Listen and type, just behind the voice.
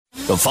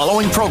The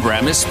following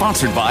program is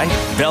sponsored by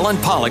Bell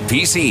and Pollock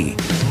PC.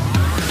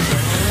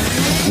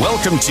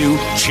 Welcome to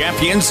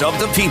Champions of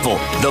the People,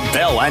 the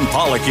Bell and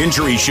Pollock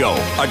Injury Show.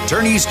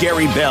 Attorneys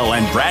Gary Bell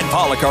and Brad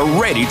Pollock are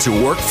ready to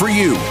work for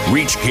you.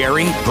 Reach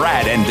Gary,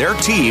 Brad, and their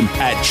team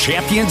at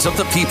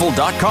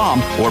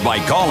championsofthepeople.com or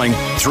by calling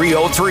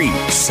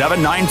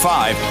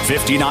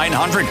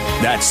 303-795-5900.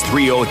 That's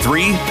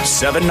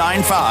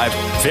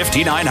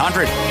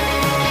 303-795-5900.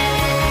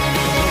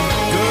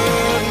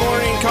 Good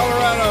morning,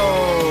 Colorado.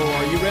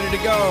 Are you ready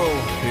to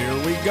go? Here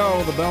we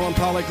go, the Bell and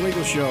Pollock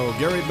Legal Show.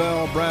 Gary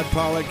Bell, Brad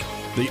Pollock,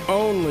 the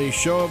only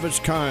show of its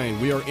kind.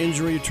 We are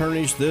injury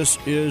attorneys. This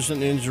is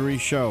an injury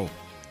show.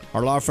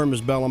 Our law firm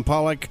is Bell and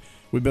Pollock.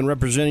 We've been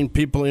representing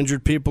people,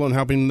 injured people, and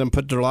helping them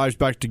put their lives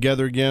back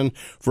together again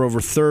for over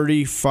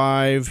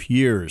 35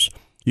 years.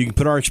 You can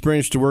put our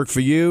experience to work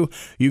for you.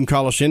 You can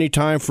call us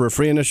anytime for a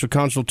free initial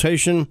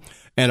consultation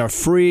and a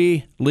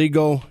free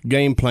legal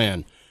game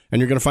plan. And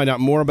you're going to find out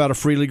more about a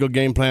free legal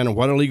game plan and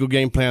what a legal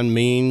game plan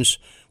means.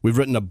 We've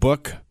written a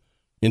book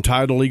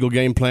entitled Legal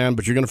Game Plan,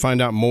 but you're going to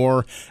find out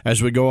more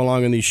as we go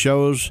along in these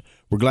shows.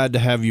 We're glad to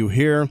have you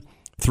here.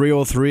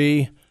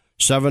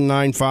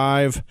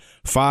 303-795-5900.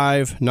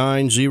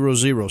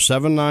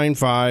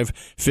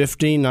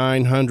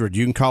 795-5900.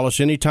 You can call us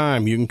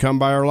anytime. You can come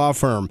by our law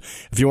firm.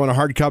 If you want a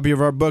hard copy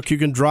of our book, you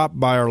can drop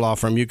by our law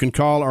firm. You can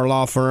call our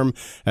law firm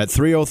at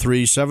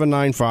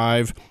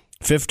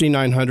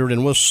 303-795-5900,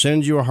 and we'll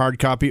send you a hard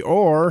copy,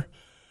 or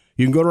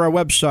you can go to our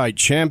website,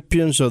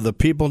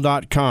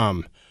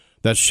 championsofthepeople.com.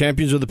 That's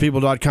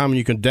championsofthepeople.com, and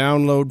you can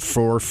download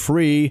for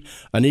free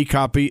an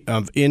e-copy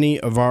of any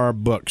of our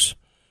books.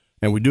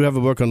 And we do have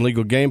a book on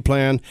legal game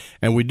plan,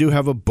 and we do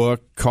have a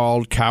book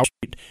called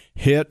Coward,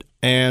 Hit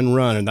and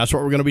Run, and that's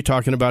what we're going to be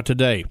talking about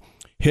today.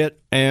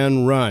 Hit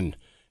and run.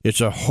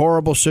 It's a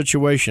horrible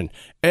situation.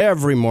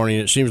 Every morning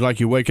it seems like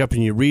you wake up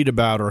and you read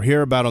about or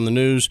hear about on the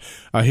news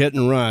a hit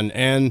and run.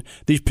 And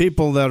these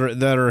people that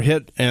are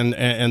hit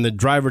and the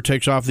driver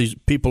takes off, these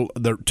people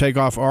that take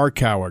off are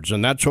cowards,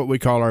 and that's what we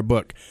call our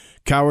book.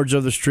 Cowards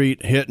of the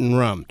Street, Hit and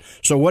Run.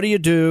 So what do you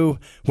do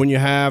when you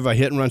have a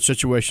hit and run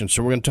situation?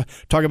 So we're going to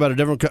talk about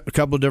a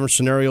couple of different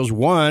scenarios.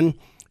 One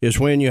is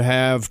when you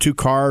have two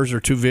cars or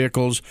two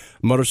vehicles,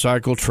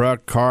 motorcycle,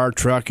 truck, car,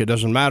 truck, it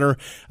doesn't matter,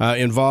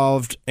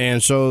 involved.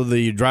 And so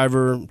the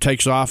driver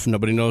takes off.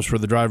 Nobody knows where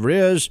the driver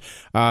is.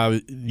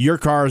 Your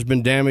car has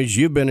been damaged.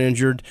 You've been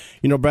injured.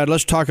 You know, Brad,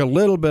 let's talk a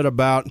little bit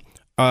about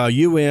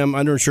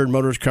underinsured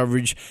motorist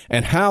coverage,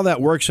 and how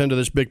that works into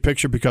this big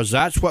picture, because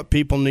that's what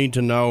people need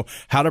to know,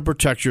 how to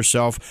protect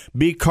yourself,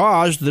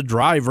 because the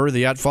driver,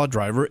 the at-fault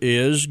driver,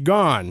 is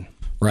gone.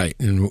 Right,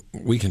 and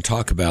we can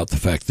talk about the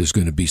fact there's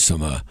going to be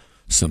some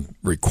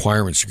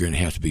requirements are going to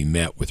have to be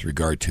met with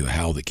regard to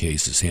how the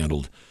case is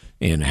handled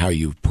and how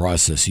you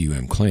process a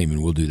UM claim,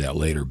 and we'll do that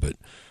later. But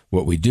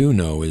what we do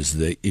know is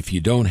that if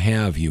you don't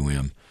have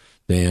UM,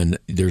 then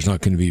there's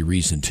not going to be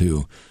reason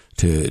to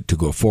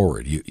go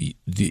forward.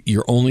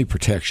 Your only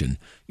protection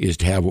is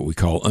to have what we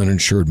call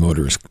uninsured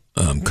motorist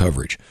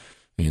coverage.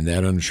 And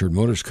that uninsured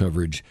motorist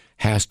coverage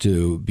has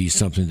to be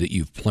something that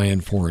you've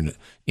planned for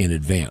in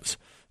advance.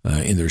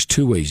 And there's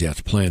two ways you have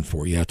to plan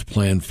for. You have to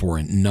plan for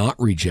not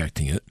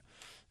rejecting it.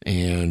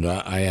 And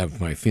I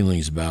have my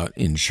feelings about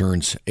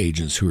insurance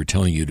agents who are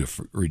telling you to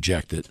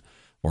reject it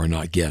or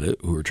not get it,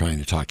 who are trying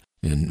to talk.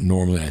 And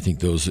normally I think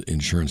those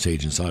insurance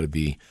agents ought to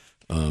be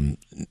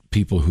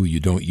people who you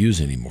don't use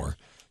anymore.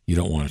 You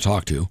don't want to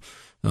talk to.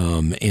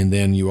 And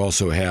then you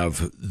also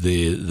have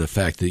the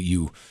fact that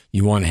you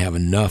want to have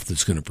enough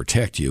that's going to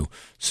protect you,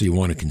 so you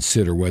want to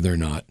consider whether or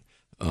not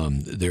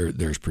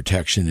there's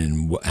protection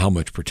and how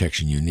much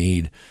protection you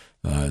need.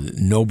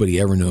 Nobody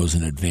ever knows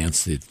in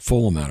advance the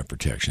full amount of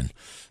protection.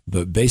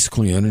 But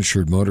basically,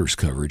 uninsured motorist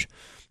coverage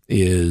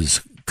is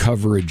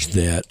coverage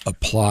that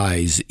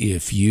applies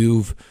if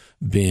you've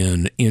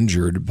been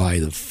injured by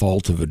the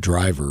fault of a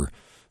driver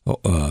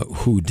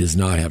who does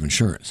not have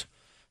insurance.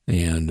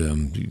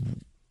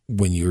 And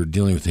when you're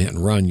dealing with a hit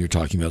and run, you're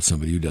talking about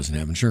somebody who doesn't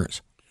have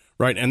insurance.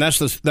 Right, and that's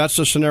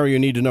the scenario you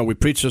need to know. We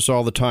preach this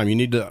all the time. You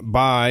need to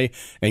buy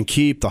and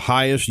keep the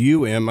highest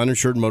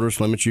uninsured motorist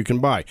limits you can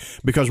buy.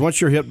 Because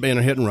once you're hit in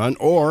a hit and run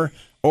or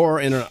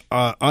in an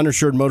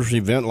uninsured motorist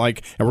event,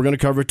 like, and we're going to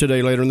cover it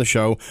today later in the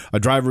show, a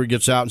driver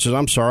gets out and says,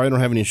 I'm sorry, I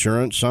don't have any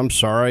insurance. I'm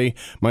sorry,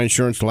 my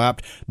insurance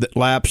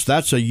lapsed.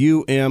 That's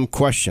a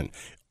question.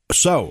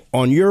 So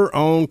on your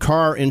own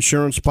car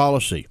insurance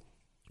policy,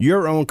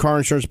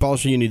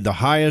 you need the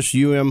highest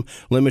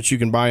limits you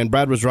can buy. And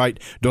Brad was right.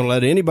 Don't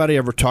let anybody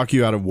ever talk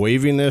you out of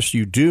waiving this.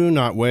 You do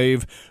not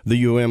waive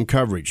the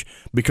coverage,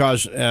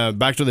 because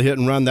back to the hit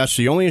and run, that's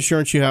the only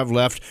insurance you have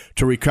left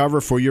to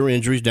recover for your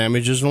injuries,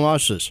 damages, and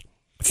losses.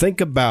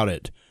 Think about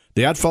it.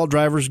 The at-fault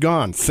driver's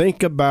gone.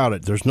 Think about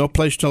it. There's no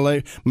place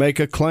to make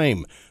a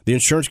claim. The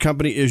insurance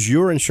company is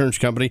your insurance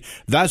company.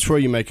 That's where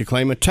you make a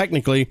claim. And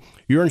technically,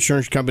 your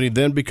insurance company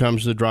then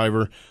becomes the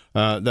driver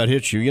that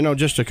hits you. You know,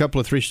 just a couple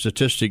of three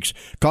statistics.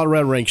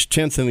 Colorado ranks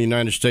 10th in the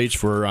United States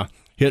for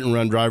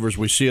hit-and-run drivers.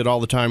 We see it all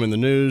the time in the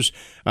news.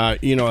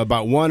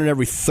 About 1 in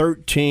every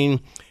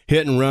 13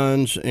 hit and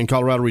runs in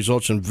Colorado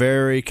results in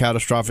very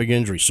catastrophic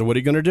injuries. So what are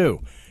you going to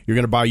do? You're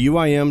going to buy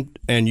UIM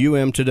and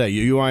UM today.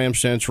 UIM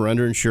stands for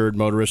underinsured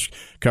motorist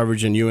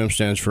coverage, and UM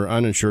stands for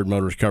uninsured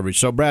motorist coverage.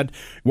 So, Brad,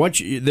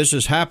 once this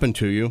has happened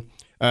to you,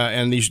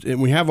 and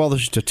we have all the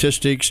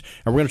statistics,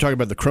 and we're going to talk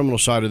about the criminal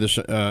side of this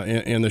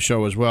in the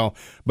show as well.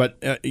 But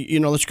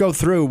let's go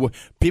through.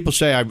 People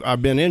say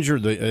I've been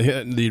injured.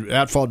 The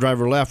at-fault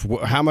driver left.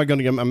 How am I going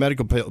to get my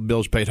medical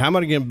bills paid? How am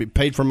I going to be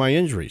paid for my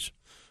injuries?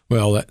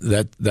 Well,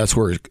 that's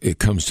where it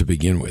comes to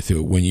begin with.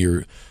 When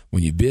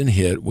you've been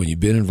hit, when you've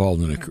been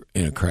involved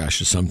in a crash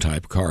of some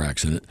type, car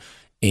accident,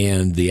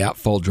 and the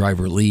at-fault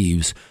driver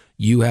leaves,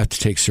 you have to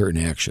take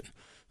certain action.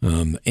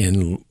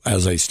 And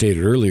as I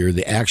stated earlier,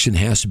 the action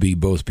has to be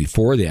both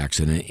before the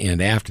accident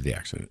and after the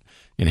accident.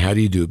 And how do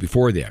you do it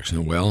before the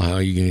accident? Well, how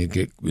are you going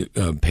to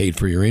get paid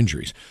for your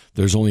injuries?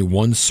 There's only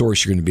one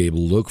source you're going to be able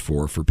to look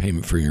for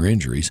payment for your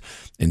injuries,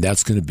 and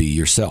that's going to be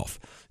yourself.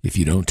 If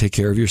you don't take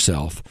care of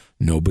yourself,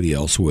 nobody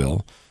else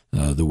will.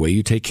 The way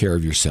you take care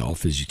of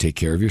yourself is you take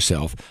care of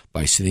yourself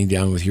by sitting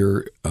down with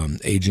your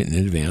agent in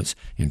advance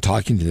and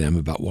talking to them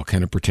about what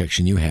kind of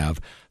protection you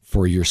have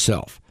for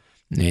yourself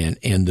and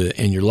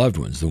your loved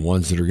ones, the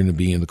ones that are going to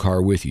be in the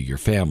car with you, your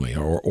family,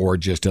 or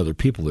just other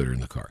people that are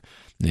in the car.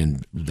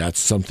 And that's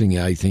something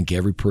I think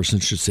every person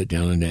should sit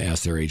down and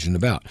ask their agent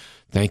about.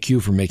 Thank you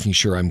for making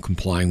sure I'm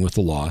complying with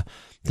the law.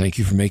 Thank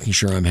you for making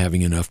sure I'm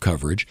having enough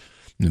coverage.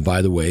 And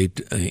by the way,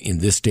 in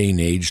this day and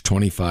age,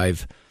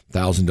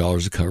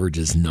 $25,000 of coverage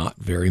is not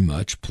very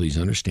much. Please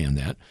understand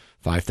that.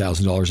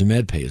 $5,000 in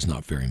med pay is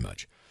not very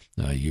much.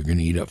 You're going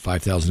to eat up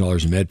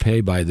 $5,000 in med pay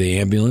by the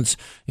ambulance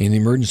in the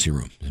emergency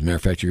room. As a matter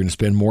of fact, you're going to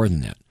spend more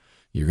than that.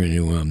 You're going to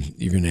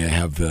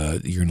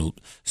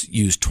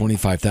use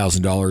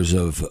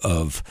 $25,000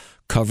 of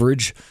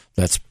coverage.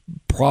 That's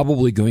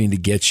probably going to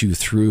get you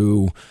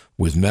through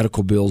with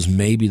medical bills,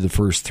 maybe the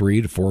first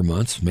 3 to 4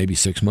 months, maybe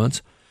 6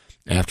 months.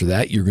 After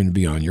that, you're going to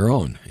be on your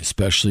own,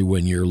 especially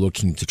when you're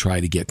looking to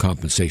try to get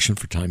compensation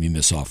for time you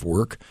miss off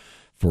work,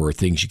 for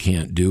things you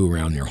can't do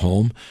around your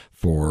home,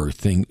 for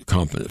things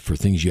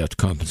you have to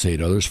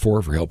compensate others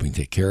for helping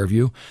take care of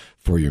you,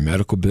 for your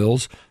medical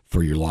bills,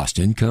 for your lost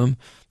income.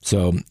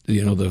 So,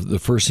 the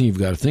first thing you've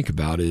got to think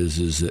about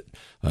is that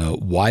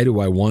why do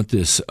I want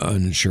this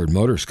uninsured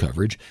motorist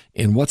coverage,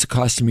 and what's it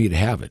costing me to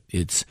have it?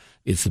 It's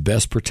the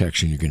best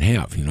protection you can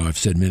have. I've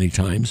said many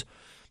times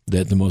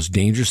that the most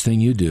dangerous thing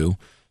you do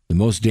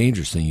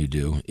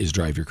is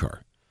drive your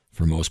car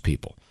for most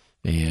people.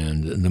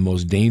 And the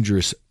most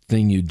dangerous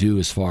thing you do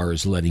as far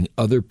as letting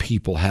other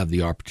people have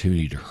the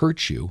opportunity to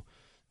hurt you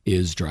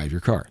is drive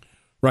your car.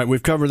 Right,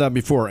 we've covered that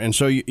before. And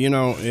so,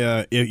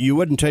 you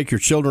wouldn't take your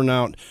children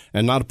out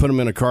and not put them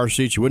in a car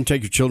seat. You wouldn't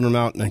take your children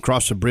out and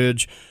cross a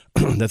bridge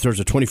that there's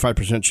a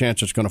 25%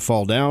 chance it's going to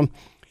fall down.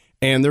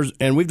 And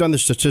we've done the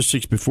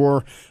statistics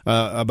before.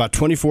 About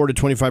 24 to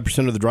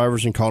 25% of the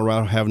drivers in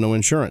Colorado have no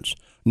insurance.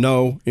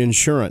 No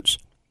insurance.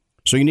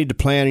 So you need to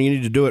plan, and you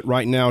need to do it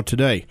right now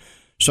today.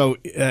 So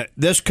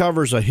this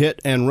covers a hit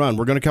and run.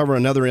 We're going to cover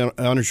another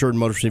uninsured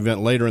motorist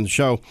event later in the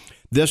show.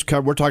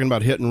 We're talking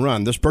about hit and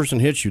run. This person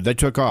hits you. They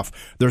took off.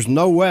 There's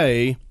no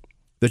way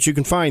that you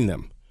can find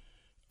them.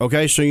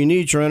 Okay, so you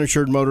need your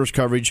uninsured motorist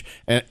coverage,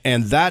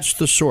 and that's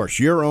the source.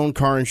 Your own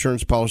car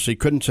insurance policy.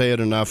 Couldn't say it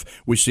enough.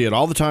 We see it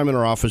all the time in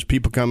our office.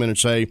 People come in and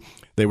say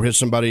they were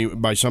hit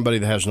by somebody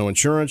that has no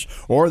insurance,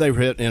 or they were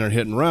hit in a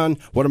hit and run.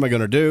 What am I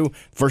going to do?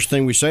 First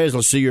thing we say is,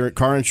 let's see your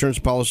car insurance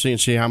policy and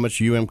see how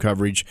much UM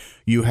coverage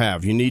you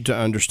have. You need to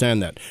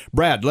understand that.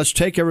 Brad, let's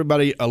take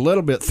everybody a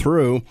little bit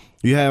through.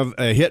 You have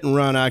a hit and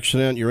run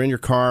accident. You're in your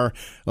car.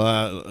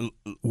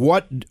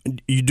 What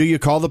do you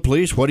call the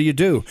police? What do you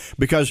do?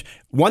 Because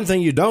one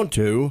thing you don't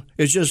do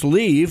is just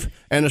leave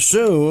and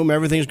assume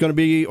everything's going to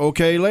be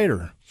okay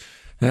later.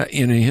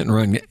 In a hit and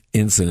run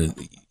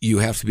incident, you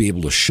have to be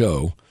able to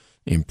show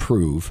and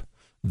prove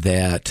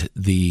that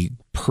the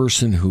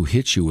person who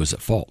hit you was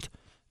at fault.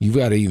 You've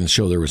got to even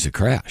show there was a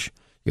crash.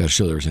 You got to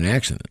show there was an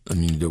accident. I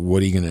mean, how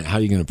are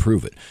you going to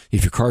prove it?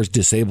 If your car's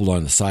disabled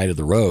on the side of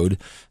the road,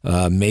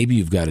 maybe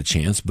you've got a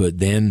chance. But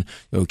then,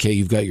 okay,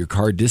 you've got your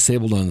car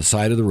disabled on the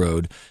side of the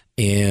road,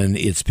 and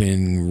it's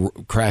been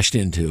crashed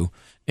into,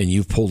 and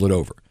you've pulled it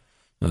over.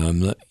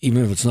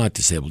 Even if it's not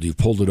disabled, you've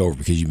pulled it over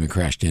because you've been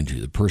crashed into.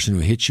 The person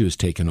who hit you is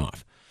taken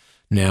off.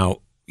 Now,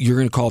 you're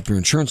going to call up your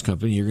insurance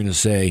company. You're going to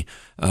say,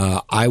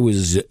 I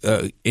was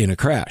in a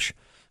crash.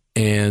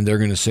 And they're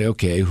going to say,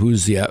 okay,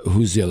 who's the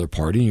other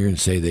party? And you're going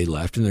to say they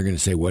left, and they're going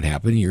to say what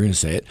happened. And you're going to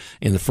say it.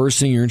 And the first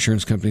thing your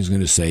insurance company is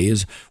going to say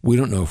is, we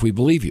don't know if we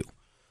believe you.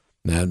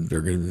 Now,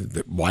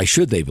 why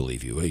should they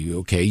believe you?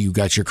 Okay, you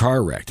got your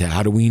car wrecked.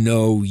 How do we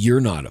know you're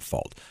not at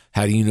fault?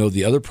 How do you know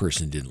the other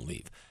person didn't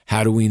leave?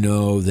 How do we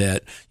know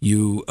that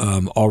you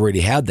already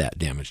had that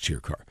damage to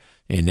your car?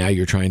 And now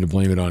you're trying to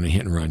blame it on a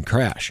hit-and-run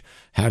crash.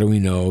 How do we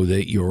know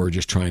that you're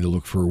just trying to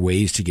look for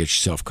ways to get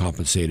yourself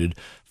compensated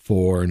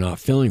for not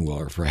feeling well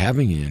or for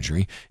having an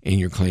injury, and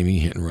you're claiming a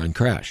hit-and-run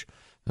crash?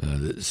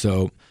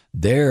 So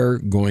they're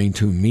going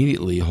to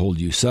immediately hold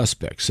you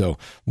suspect. So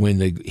when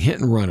the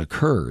hit-and-run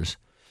occurs,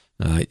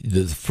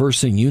 the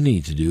first thing you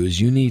need to do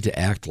is you need to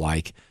act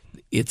like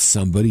it's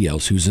somebody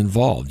else who's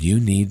involved. You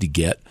need to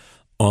get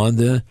on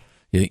the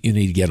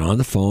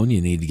phone.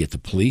 You need to get the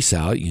police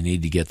out. You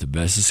need to get the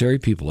necessary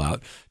people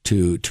out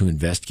to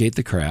investigate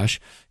the crash.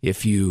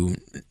 If you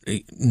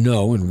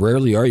know, and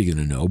rarely are you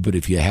going to know, but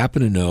if you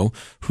happen to know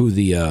who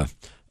the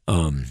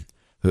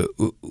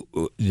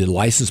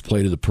license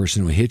plate of the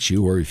person who hit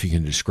you, or if you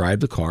can describe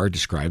the car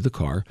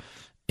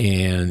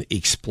and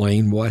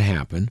explain what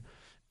happened,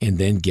 and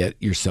then get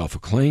yourself a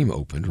claim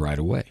opened right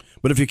away.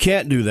 But if you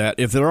can't do that,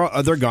 if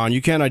they're gone,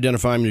 you can't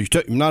identify them, you're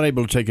not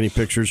able to take any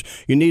pictures,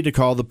 you need to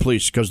call the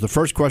police, because the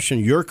first question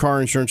your car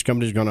insurance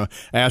company is going to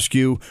ask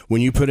you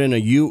when you put in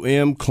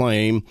a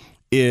claim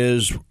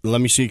is,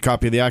 let me see a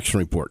copy of the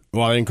accident report.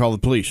 Well, I didn't call the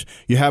police.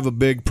 You have a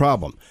big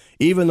problem.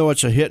 Even though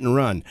it's a hit and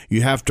run,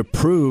 you have to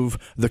prove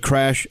the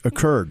crash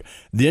occurred.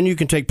 Then you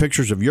can take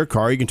pictures of your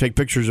car. You can take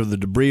pictures of the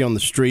debris on the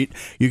street.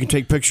 You can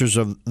take pictures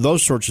of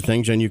those sorts of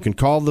things, and you can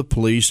call the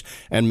police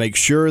and make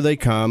sure they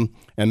come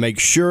and make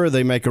sure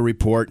they make a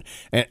report.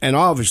 And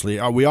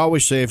obviously, we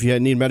always say if you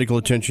need medical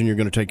attention, you're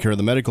going to take care of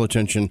the medical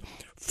attention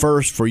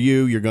first for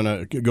you. You're going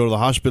to go to the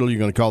hospital. You're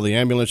going to call the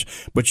ambulance.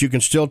 But you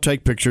can still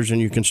take pictures,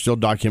 and you can still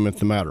document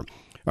the matter.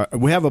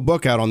 We have a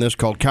book out on this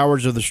called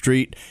Cowards of the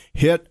Street,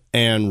 Hit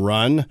and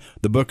Run.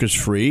 The book is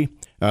free.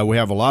 We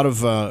have a lot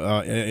of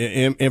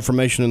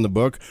information in the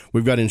book.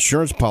 We've got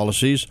insurance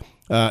policies,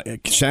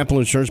 sample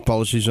insurance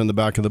policies in the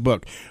back of the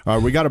book.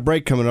 We got a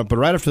break coming up, but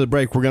right after the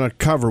break, we're going to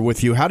cover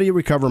with you, how do you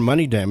recover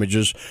money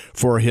damages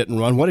for a hit and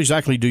run? What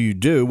exactly do you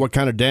do? What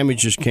kind of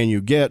damages can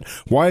you get?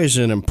 Why is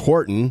it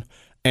important?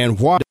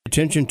 And why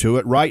attention to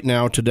it right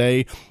now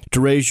today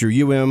to raise your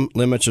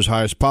limits as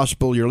high as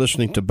possible. You're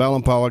listening to Bell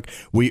and Pollock.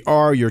 We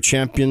are your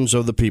champions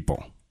of the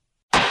people.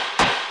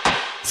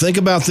 Think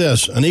about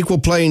this: an equal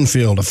playing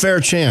field, a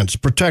fair chance,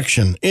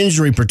 protection,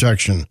 injury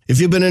protection.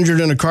 If you've been injured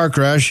in a car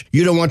crash,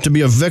 you don't want to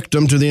be a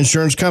victim to the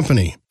insurance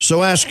company.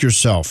 So ask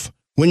yourself,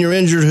 when you're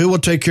injured, who will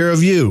take care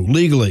of you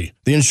legally?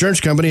 The insurance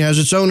company has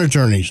its own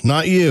attorneys,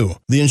 not you.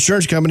 The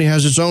insurance company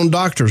has its own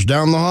doctors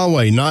down the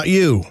hallway, not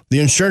you. The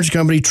insurance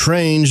company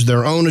trains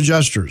their own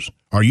adjusters.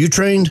 Are you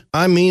trained?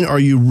 I mean, are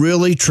you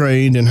really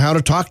trained in how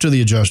to talk to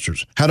the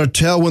adjusters, how to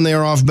tell when they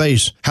are off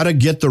base, how to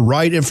get the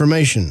right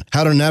information,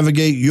 how to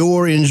navigate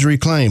your injury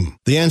claim?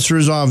 The answer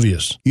is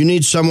obvious. You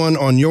need someone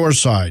on your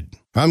side.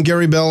 I'm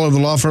Gary Bell of the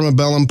law firm of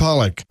Bell and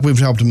Pollock. We've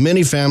helped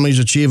many families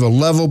achieve a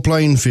level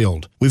playing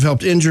field. We've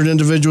helped injured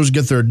individuals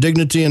get their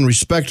dignity and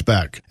respect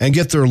back and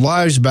get their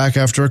lives back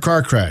after a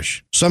car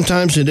crash.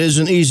 Sometimes it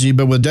isn't easy,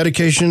 but with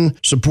dedication,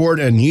 support,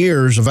 and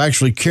years of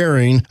actually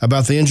caring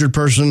about the injured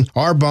person,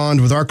 our bond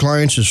with our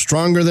clients is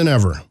stronger than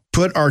ever.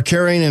 Put our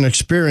caring and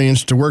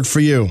experience to work for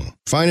you.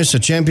 Find us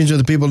at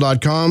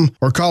championsofthepeople.com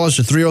or call us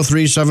at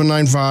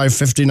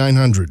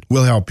 303-795-5900.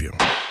 We'll help you.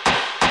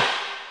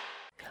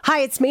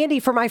 Hi, it's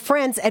Mandy for my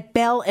friends at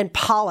Bell and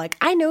Pollock.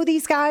 I know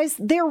these guys.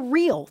 They're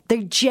real.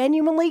 They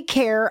genuinely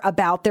care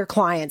about their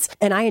clients,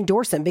 and I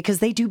endorse them because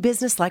they do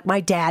business like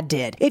my dad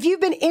did. If you've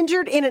been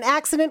injured in an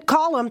accident,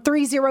 call them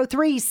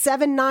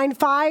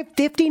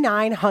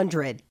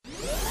 303-795-5900.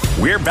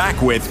 We're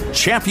back with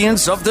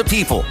Champions of the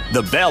People,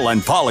 the Bell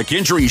and Pollock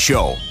Injury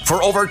Show.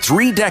 For over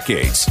 3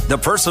 decades, the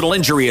personal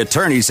injury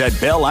attorneys at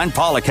Bell and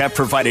Pollock have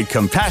provided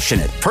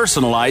compassionate,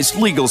 personalized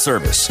legal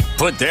service.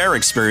 Put their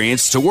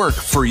experience to work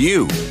for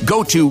you.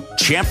 Go to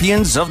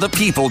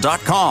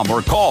championsofthepeople.com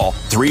or call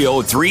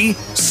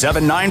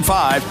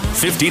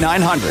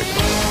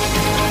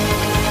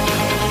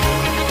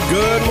 303-795-5900.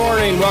 Good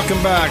morning.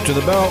 Welcome back to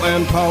the Bell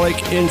and Pollock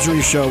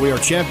Injury Show. We are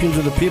Champions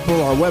of the People.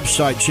 Our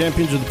website,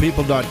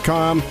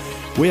 championsofthepeople.com.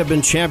 We have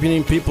been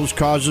championing people's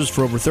causes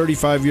for over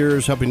 35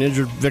 years, helping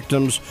injured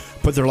victims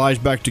put their lives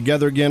back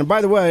together again. And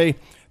by the way,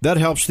 that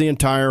helps the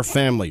entire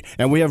family.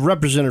 And we have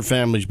represented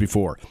families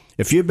before.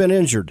 If you've been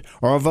injured,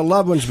 or if a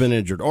loved one's been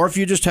injured, or if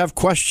you just have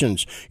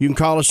questions, you can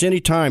call us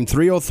anytime,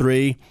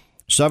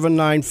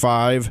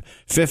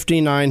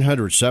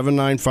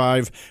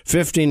 303-795-5900,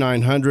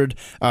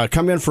 795-5900.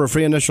 Come in for a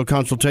free initial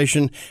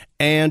consultation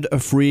and a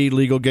free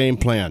legal game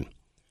plan.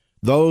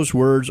 Those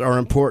words are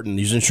important.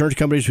 These insurance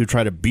companies who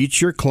try to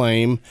beat your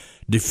claim,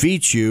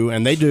 defeat you,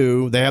 and they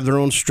do, they have their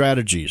own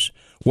strategies.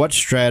 What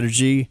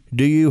strategy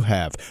do you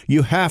have?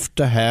 You have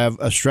to have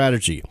a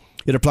strategy.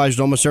 It applies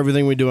to almost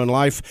everything we do in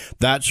life.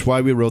 That's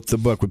why we wrote the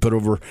book. We put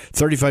over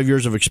 35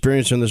 years of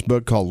experience in this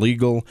book called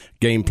Legal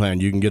Game Plan.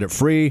 You can get it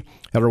free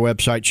at our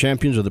website,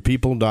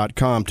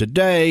 championsofthepeople.com.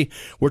 Today,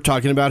 we're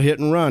talking about hit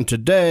and run.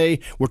 Today,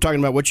 we're talking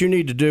about what you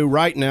need to do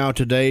right now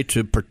today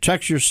to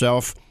protect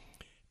yourself.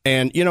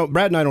 And, you know,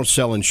 Brad and I don't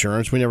sell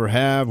insurance. We never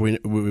have. We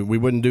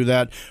wouldn't do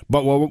that.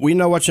 But we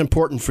know what's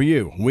important for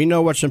you. We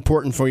know what's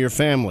important for your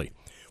family.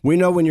 We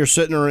know when you're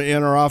sitting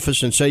in our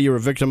office and say you're a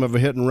victim of a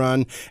hit and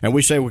run, and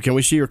we say, well, can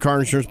we see your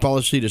car insurance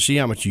policy to see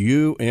how much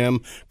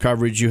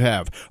coverage you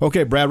have?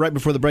 Okay, Brad, right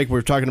before the break, we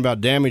were talking about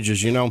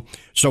damages, you know.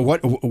 So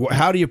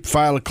how do you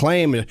file a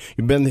claim?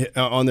 You've been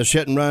on this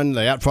hit and run,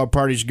 the at-fault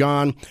party's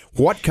gone.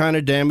 What kind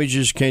of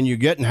damages can you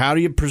get, and how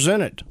do you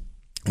present it?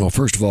 Well,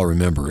 first of all,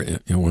 remember,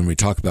 when we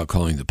talk about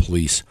calling the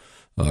police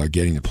or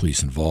getting the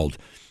police involved,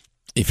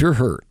 if you're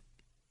hurt,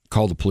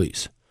 call the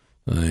police.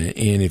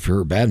 And if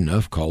you're bad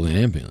enough, call an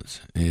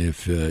ambulance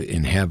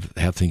and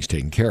have things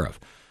taken care of.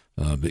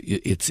 But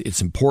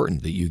it's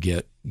important that you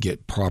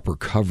get proper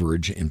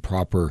coverage and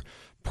proper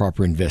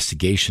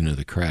investigation of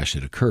the crash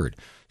that occurred.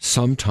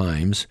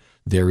 Sometimes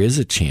there is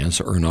a chance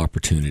or an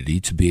opportunity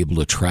to be able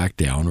to track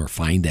down or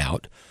find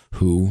out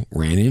who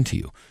ran into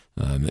you.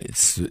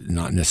 It's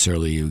not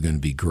necessarily going to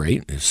be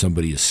great if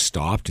somebody is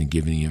stopped and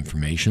given you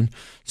information.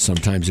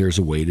 Sometimes there's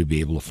a way to be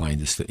able to find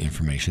this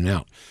information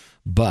out.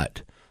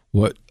 But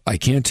what I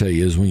can tell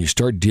you is when you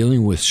start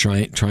dealing with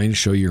trying to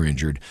show you're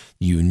injured,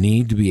 you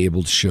need to be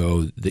able to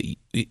show that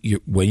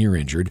when you're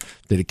injured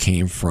that it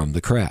came from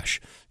the crash.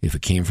 If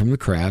it came from the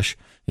crash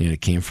and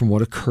it came from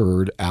what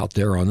occurred out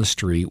there on the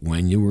street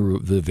when you were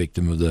the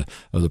victim of the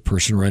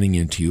person running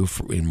into you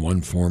in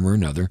one form or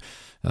another,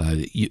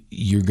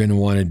 you're going to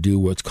want to do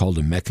what's called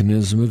a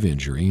mechanism of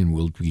injury, and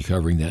we'll be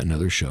covering that in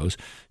other shows.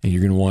 And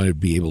you're going to want to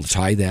be able to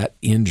tie that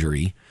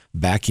injury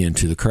back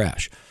into the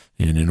crash.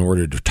 And in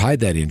order to tie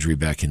that injury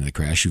back into the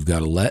crash, you've got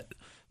to let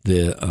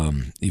the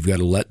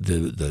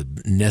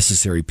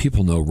necessary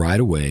people know right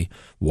away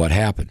what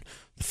happened.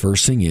 The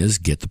first thing is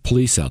get the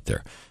police out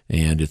there,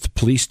 and if the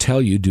police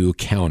tell you do a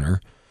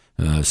counter,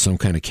 some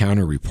kind of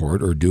counter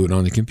report, or do it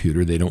on the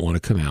computer, they don't want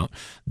to come out,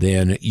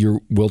 then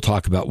we'll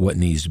talk about what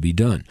needs to be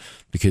done,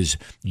 because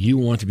you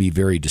want to be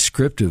very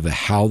descriptive of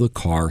how the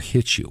car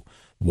hit you.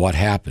 What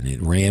happened?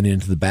 It ran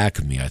into the back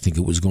of me. I think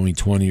it was going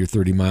 20 or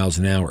 30 miles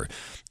an hour.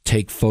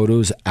 Take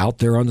photos out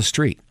there on the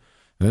street.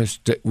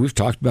 We've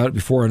talked about it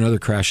before on other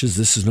crashes.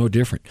 This is no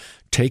different.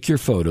 Take your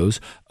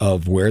photos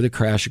of where the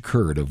crash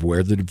occurred, of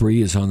where the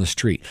debris is on the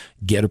street.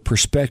 Get a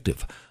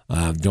perspective.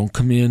 Don't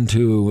come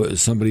into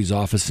somebody's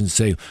office and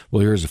say,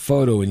 well, here's a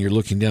photo, and you're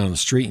looking down the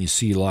street and you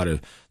see a lot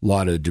of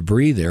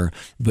debris there,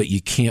 but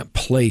you can't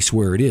place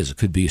where it is. It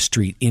could be a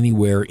street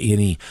anywhere,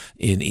 in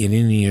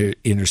any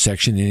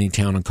intersection, in any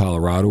town in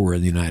Colorado or in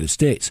the United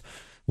States.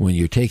 When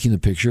you're taking the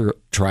picture,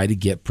 try to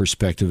get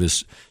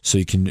perspective so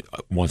you can,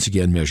 once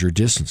again, measure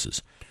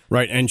distances.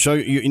 Right, and so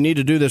you need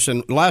to do this.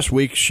 And last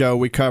week's show,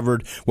 we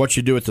covered what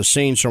you do at the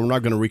scene, so we're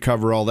not going to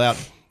recover all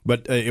that.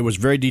 But it was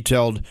very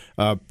detailed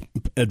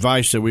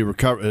advice that we were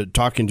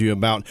talking to you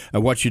about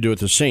what you do at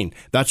the scene.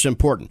 That's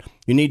important.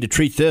 You need to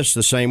treat this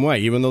the same way.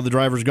 Even though the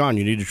driver's gone,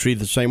 you need to treat it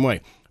the same way.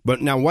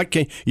 But now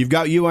you've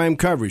got UAM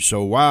coverage,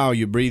 so wow,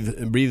 you breathe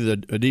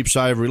a deep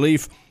sigh of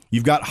relief.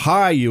 You've got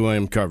high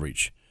UAM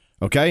coverage,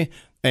 okay?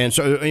 And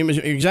so,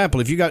 example,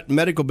 if you got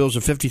medical bills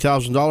of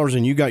 $50,000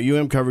 and you got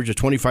UM coverage of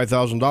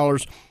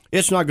 $25,000,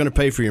 it's not going to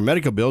pay for your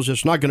medical bills.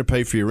 It's not going to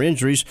pay for your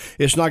injuries.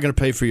 It's not going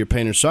to pay for your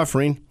pain and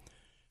suffering.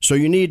 So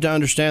you need to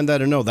understand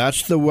that and know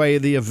that's the way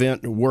the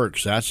event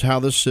works. That's how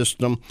the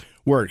system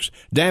works.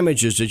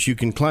 Damages that you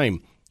can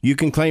claim. You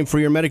can claim for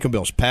your medical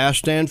bills,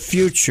 past and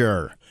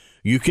future.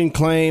 You can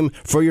claim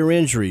for your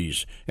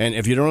injuries. And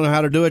if you don't know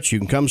how to do it, you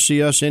can come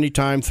see us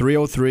anytime,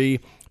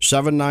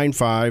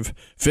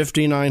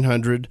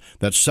 303-795-5900.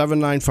 That's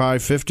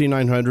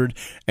 795-5900.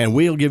 And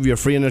we'll give you a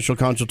free initial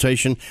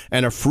consultation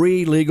and a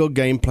free legal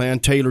game plan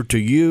tailored to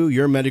you,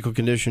 your medical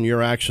condition,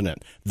 your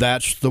accident.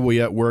 That's the way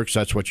it works.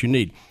 That's what you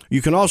need.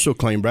 You can also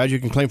claim, Brad, you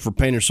can claim for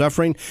pain or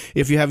suffering.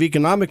 If you have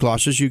economic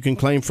losses, you can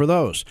claim for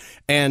those.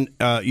 And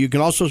you can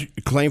also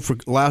claim for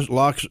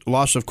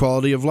loss of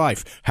quality of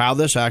life, how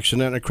this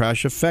accident or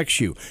crash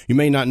affects you. You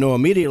may not know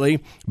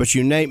immediately, but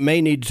you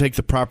may need to take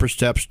the proper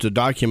steps to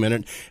document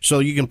it so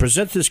you can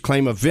present this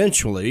claim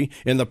eventually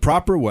in the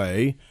proper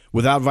way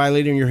without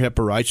violating your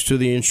HIPAA rights to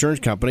the insurance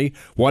company.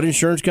 What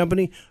insurance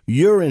company?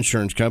 Your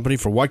insurance company.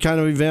 For what kind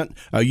of event?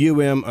 A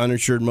UM,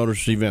 uninsured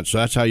motorist event. So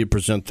that's how you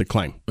present the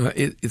claim.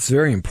 It's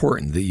very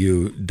important that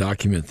you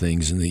document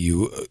things and that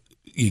you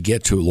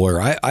get to a lawyer.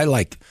 I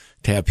like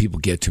to have people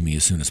get to me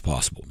as soon as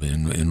possible.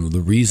 And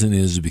the reason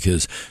is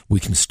because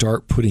we can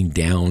start putting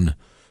down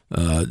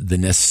the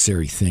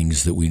necessary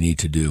things that we need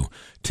to do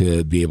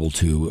to be able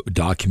to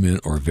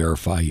document or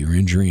verify your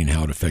injury and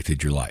how it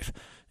affected your life.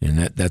 And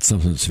that's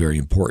something that's very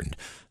important.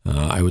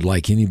 I would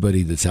like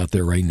anybody that's out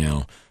there right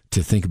now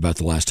to think about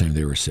the last time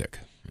they were sick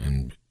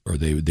or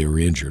they were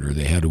injured or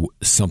they had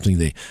something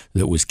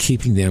that was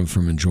keeping them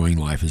from enjoying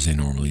life as they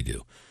normally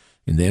do.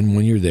 And then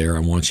when you're there, I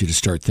want you to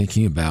start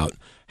thinking about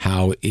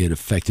how it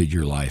affected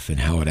your life and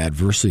how it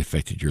adversely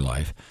affected your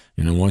life.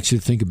 And I want you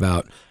to think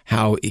about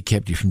how it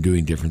kept you from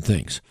doing different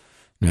things.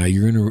 Now,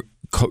 you're going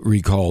to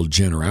recall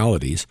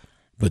generalities,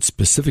 but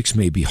specifics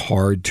may be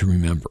hard to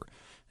remember.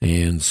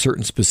 And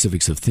certain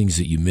specifics of things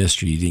that you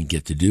missed or you didn't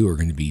get to do are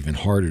going to be even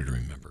harder to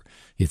remember.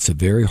 It's a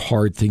very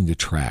hard thing to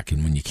track,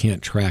 and when you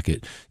can't track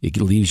it, it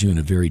leaves you in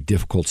a very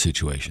difficult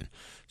situation.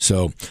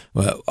 So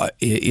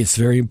it's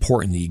very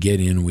important that you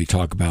get in and we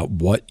talk about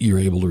what you're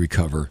able to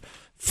recover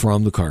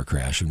from the car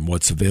crash and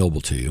what's available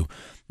to you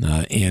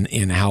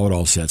and how it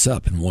all sets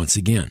up. And once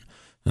again,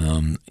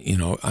 I'm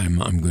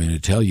going to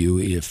tell you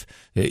if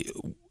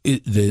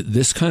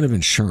this kind of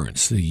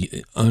insurance,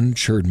 the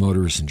uninsured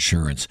motorist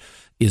insurance,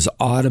 is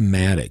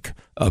automatic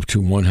up to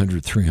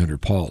 100,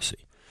 300 policy.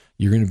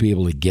 You're going to be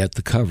able to get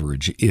the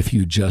coverage if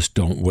you just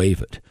don't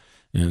waive it.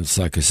 And it's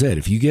like I said,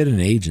 if you get an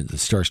agent that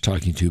starts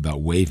talking to you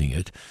about waiving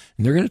it,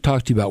 and they're going to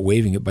talk to you about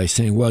waiving it by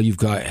saying, well, you've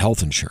got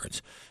health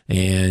insurance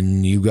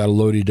and you've got a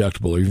low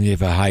deductible, or even if you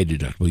have a high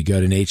deductible, you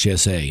got an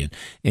HSA,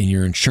 and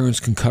your insurance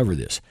can cover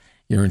this.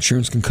 Your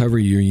insurance can cover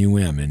your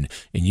and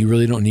you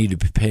really don't need to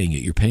be paying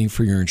it. You're paying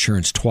for your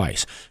insurance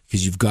twice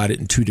because you've got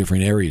it in two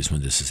different areas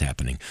when this is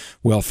happening.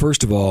 Well,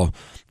 first of all,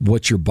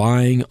 what you're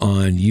buying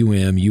on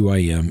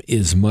UIM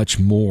is much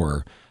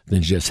more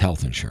than just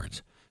health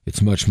insurance.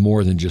 It's much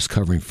more than just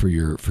covering for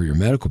your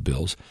medical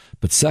bills.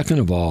 But second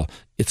of all,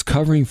 it's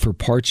covering for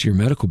parts of your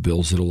medical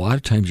bills that a lot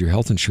of times your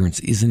health insurance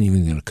isn't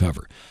even going to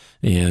cover.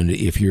 And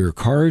if your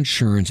car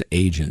insurance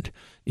agent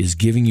is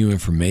giving you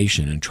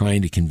information and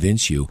trying to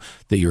convince you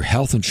that your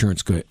health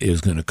insurance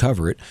is going to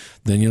cover it,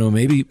 then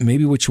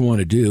maybe what you want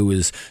to do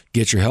is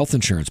get your health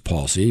insurance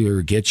policy,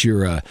 or get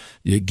your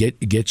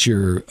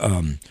your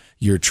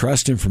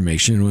trust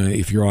information.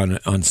 If you're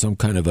on some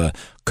kind of a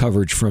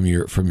coverage from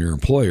your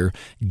employer,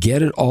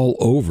 get it all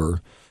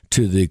over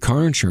to the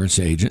car insurance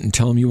agent and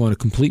tell them you want a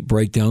complete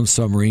breakdown,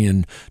 summary,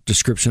 and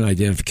description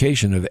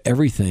identification of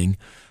everything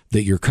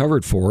that you're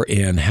covered for,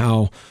 and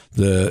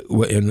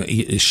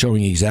is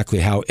showing exactly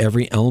how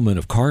every element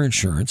of car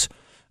insurance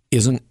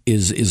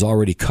is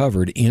already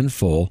covered in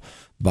full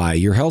by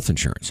your health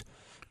insurance.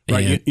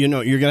 Right. You're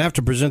going to have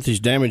to present these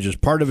damages.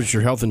 Part of it's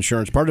your health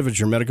insurance. Part of it's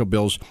your medical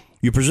bills.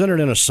 You present it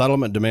in a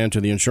settlement demand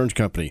to the insurance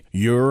company,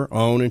 your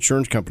own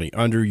insurance company,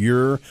 under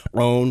your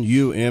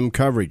own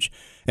coverage.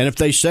 And if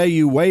they say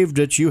you waived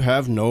it, you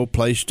have no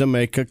place to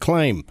make a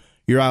claim.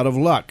 You're out of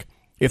luck.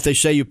 If they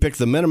say you pick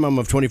the minimum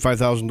of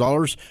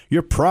 $25,000,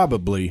 you're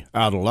probably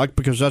out of luck,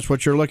 because that's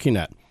what you're looking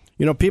at.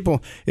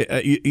 People,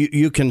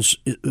 you can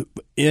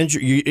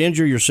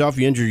injure yourself,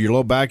 you injure your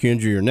low back, you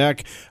injure your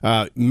neck.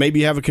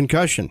 Maybe you have a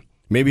concussion.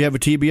 Maybe you have a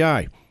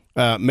TBI.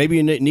 Maybe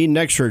you need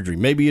neck surgery.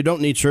 Maybe you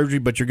don't need surgery,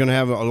 but you're going to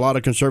have a lot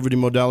of conservative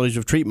modalities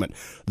of treatment.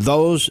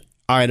 Those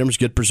items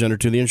get presented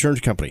to the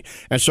insurance company.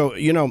 And so,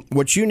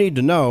 what you need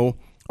to know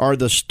are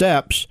the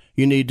steps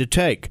you need to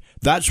take.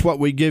 That's what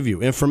we give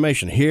you,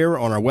 information here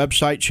on our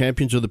website,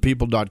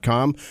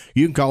 championsofthepeople.com.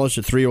 You can call us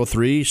at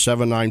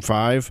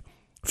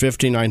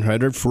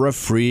 303-795-5900 for a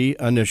free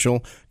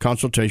initial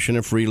consultation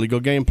and free legal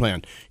game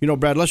plan.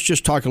 Brad, let's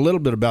just talk a little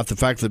bit about the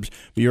fact that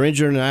you're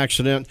injured in an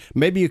accident.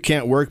 Maybe you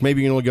can't work.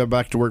 Maybe you can only go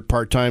back to work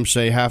part-time,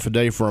 say half a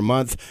day for a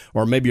month,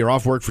 or maybe you're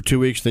off work for 2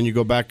 weeks, then you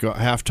go back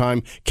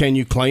half-time. Can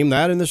you claim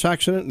that in this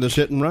accident, this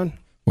hit and run?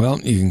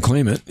 Well, you can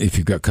claim it if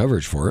you've got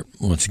coverage for it.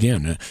 Once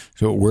again,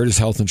 so where does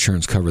health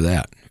insurance cover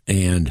that?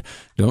 And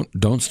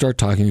don't start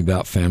talking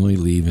about family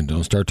leave, and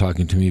don't start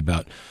talking to me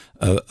about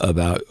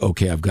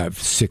okay, I've got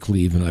sick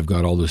leave and I've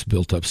got all this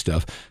built up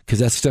stuff, because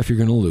that's stuff you're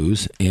going to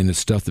lose, and it's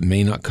stuff that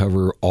may not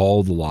cover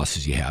all the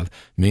losses you have,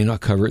 may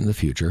not cover it in the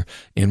future.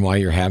 And while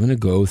you're having to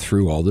go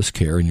through all this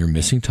care and you're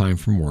missing time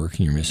from work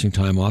and you're missing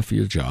time off of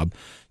your job,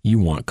 you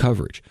want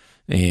coverage.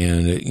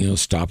 And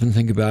stop and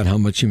think about how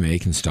much you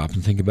make, and stop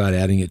and think about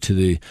adding it to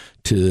the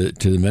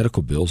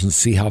medical bills, and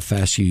see how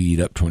fast you eat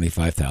up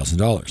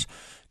 $25,000.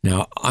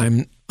 Now,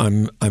 I'm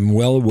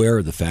well aware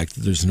of the fact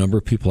that there's a number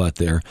of people out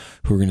there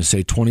who are going to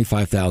say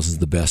 $25,000 is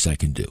the best I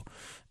can do,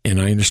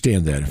 and I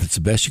understand that. If it's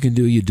the best you can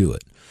do, you do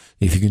it.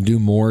 If you can do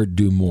more,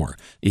 do more.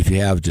 If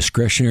you have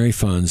discretionary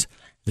funds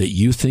that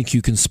you think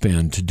you can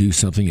spend to do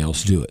something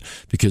else, do it,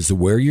 because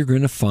where you're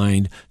going to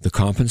find the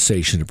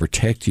compensation to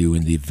protect you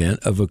in the event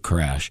of a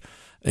crash,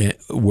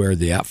 where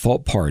the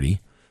at-fault party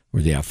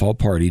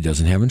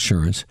doesn't have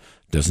insurance,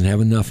 doesn't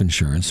have enough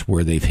insurance,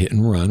 where they've hit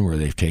and run, where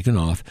they've taken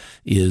off,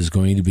 is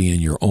going to be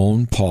in your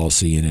own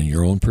policy and in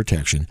your own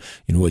protection,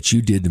 in what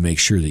you did to make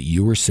sure that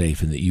you were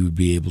safe and that you would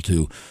be able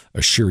to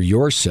assure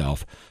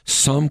yourself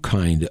some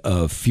kind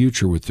of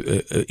future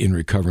in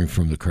recovering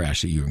from the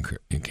crash that you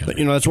encountered. But,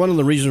 that's one of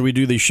the reasons we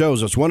do these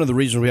shows. That's one of the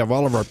reasons we have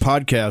all of our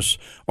podcasts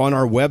on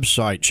our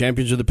website,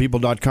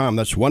 championsofthepeople.com.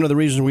 That's one of the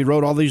reasons we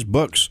wrote all these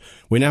books.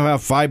 We now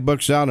have 5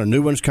 books out. A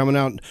new one's coming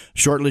out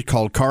shortly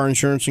called Car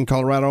Insurance in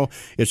Colorado.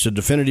 It's a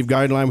definitive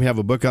guideline. We have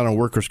a book out on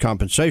workers'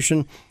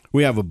 compensation.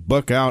 We have a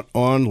book out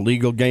on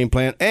legal game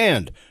plan.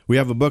 And we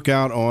have a book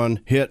out on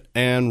hit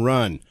and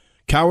run.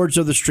 Cowards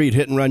of the Street,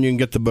 Hit and Run. You can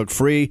get the book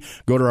free.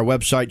 Go to our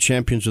website,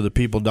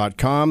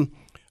 championsofthepeople.com,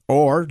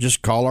 or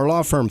just call our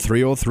law firm,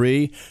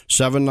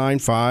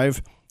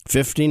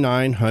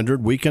 303-795-5900.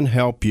 We can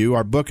help you.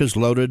 Our book is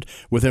loaded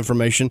with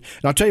information.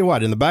 And I'll tell you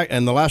what, in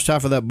the last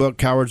half of that book,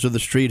 Cowards of the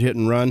Street, Hit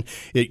and Run,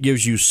 it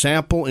gives you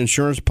sample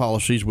insurance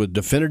policies with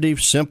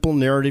definitive, simple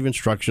narrative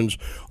instructions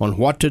on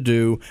what to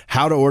do,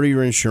 how to order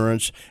your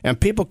insurance.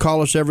 And people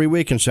call us every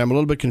week and say, I'm a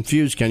little bit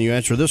confused. Can you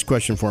answer this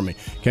question for me?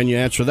 Can you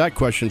answer that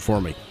question for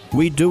me?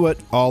 We do it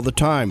all the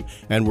time,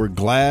 and we're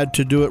glad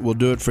to do it. We'll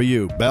do it for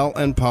you. Bell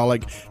and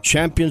Pollock,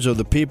 Champions of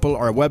the People,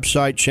 our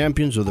website,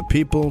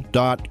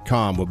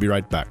 championsofthepeople.com. We'll be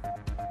right back.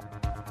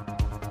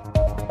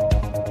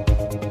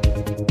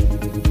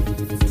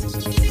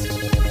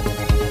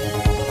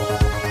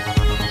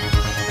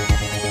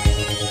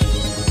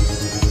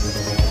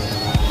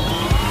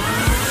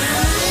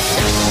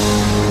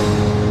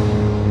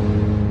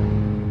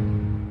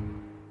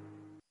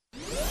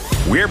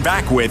 We're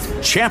back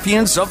with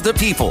Champions of the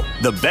People,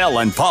 the Bell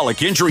and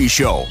Pollock Injury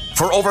Show.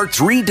 For over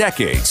 3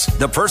 decades,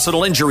 the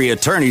personal injury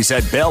attorneys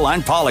at Bell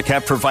and Pollock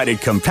have provided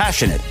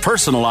compassionate,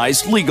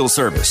 personalized legal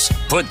service.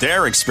 Put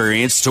their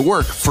experience to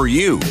work for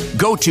you.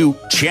 Go to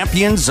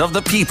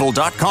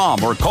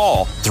championsofthepeople.com or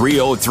call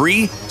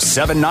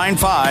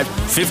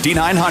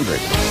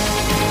 303-795-5900.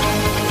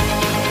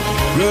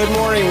 Good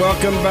morning.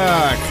 Welcome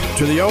back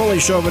to the only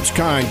show of its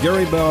kind.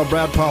 Gary Bell,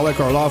 Brad Pollock.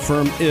 Our law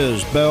firm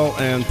is Bell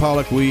and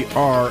Pollock. We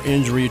are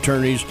injury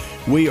attorneys.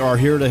 We are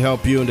here to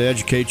help you and to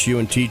educate you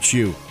and teach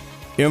you.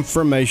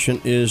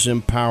 Information is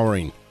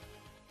empowering.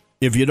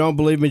 If you don't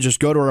believe me, just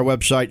go to our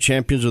website,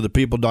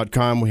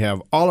 championsofthepeople.com. We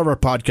have all of our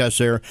podcasts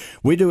there.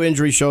 We do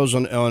injury shows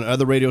on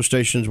other radio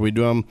stations. We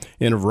do them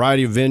in a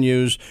variety of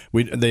venues.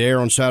 They air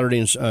on Saturday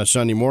and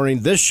Sunday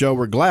morning. This show,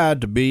 we're glad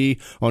to be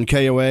on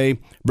KOA,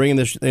 bringing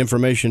this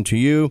information to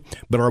you.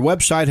 But our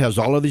website has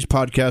all of these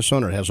podcasts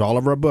on it. It has all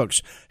of our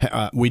books.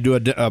 We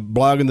do a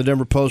blog in the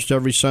Denver Post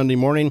every Sunday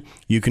morning.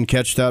 You can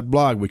catch that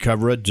blog. We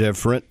cover a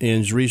different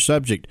injury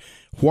subject.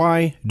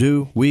 Why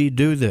do we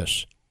do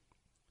this?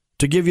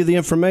 To give you the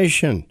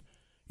information.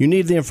 You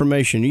need the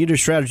information. You need a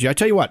strategy. I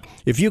tell you what,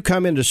 if you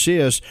come in to see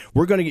us,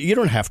 you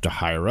don't have to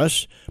hire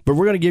us, but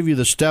we're going to give you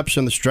the steps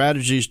and the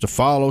strategies to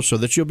follow so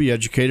that you'll be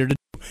educated.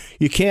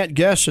 You can't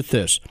guess at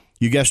this.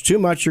 You guess too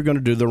much, you're going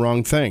to do the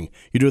wrong thing.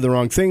 You do the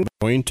wrong thing,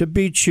 they're going to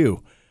beat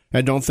you.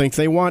 And don't think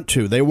they want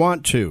to. They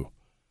want to.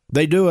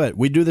 They do it.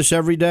 We do this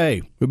every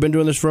day. We've been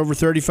doing this for over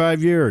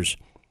 35 years.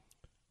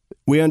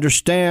 We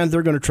understand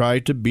they're going to try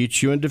to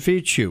beat you and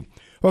defeat you.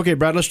 Okay,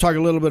 Brad, let's talk a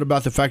little bit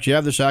about the fact you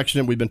have this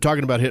accident. We've been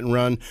talking about hit and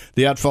run.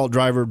 The at-fault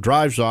driver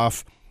drives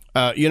off.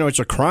 It's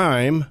a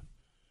crime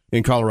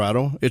in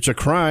Colorado. It's a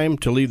crime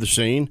to leave the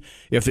scene.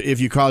 If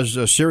you cause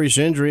a serious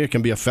injury, it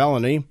can be a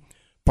felony.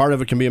 Part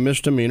of it can be a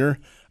misdemeanor.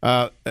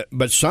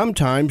 But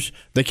sometimes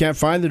they can't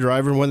find the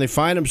driver. And when they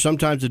find him,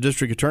 sometimes the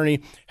district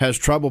attorney has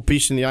trouble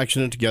piecing the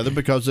accident together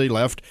because they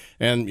left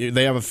and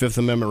they have a Fifth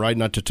Amendment right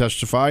not to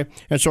testify.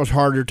 And so it's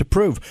harder to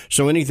prove.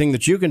 So anything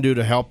that you can do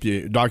to help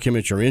you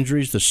document your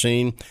injuries, the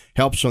scene,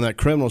 helps on that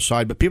criminal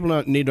side. But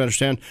people need to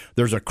understand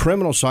there's a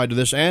criminal side to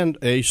this and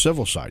a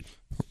civil side.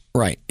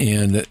 Right.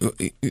 And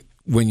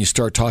when you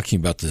start talking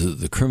about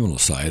the criminal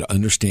side,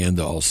 understand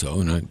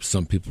also, and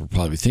some people are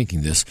probably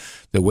thinking this,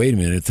 that wait a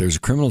minute, if there's a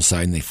criminal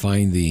side and they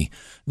find the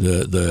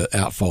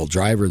at-fault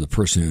driver, the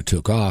person who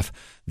took off,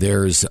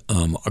 there's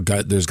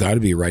got to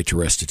be a right to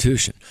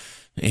restitution.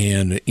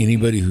 And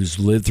anybody who's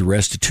lived the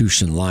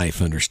restitution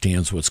life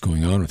understands what's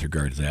going on with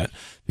regard to that,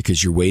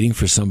 because you're waiting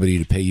for somebody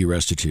to pay you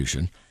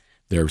restitution.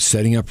 They're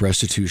setting up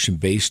restitution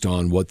based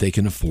on what they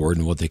can afford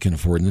and what they can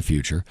afford in the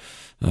future.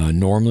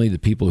 Normally, the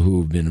people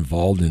who have been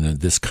involved in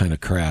this kind of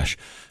crash,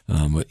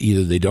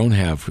 either they don't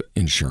have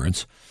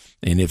insurance,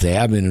 and if they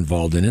have been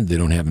involved in it, they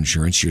don't have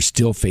insurance. You're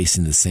still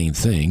facing the same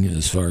thing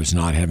as far as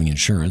not having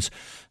insurance,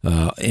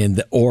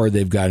 or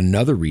they've got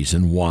another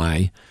reason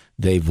why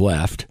they've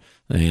left,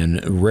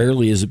 and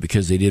rarely is it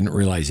because they didn't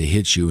realize they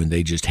hit you and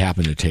they just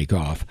happened to take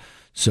off.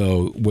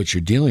 So what you're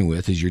dealing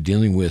with is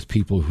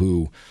people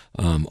who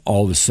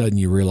all of a sudden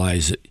you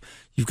realize that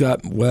you've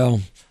got,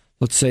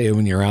 let's say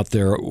when you're out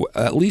there,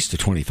 at least a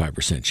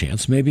 25%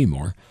 chance, maybe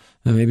more,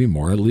 but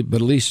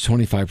at least a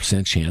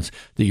 25% chance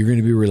that you're going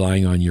to be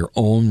relying on your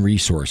own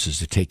resources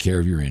to take care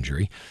of your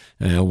injury.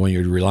 When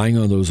you're relying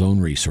on those own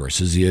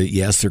resources,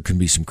 yes, there can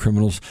be some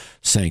criminal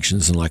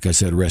sanctions, and like I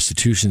said,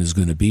 restitution is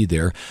going to be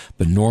there,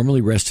 but normally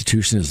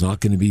restitution is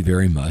not going to be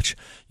very much.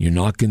 You're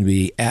not going to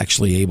be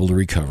actually able to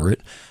recover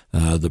it.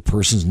 The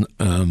person's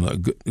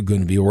going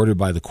to be ordered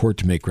by the court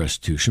to make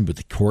restitution, but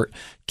the court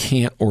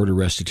can't order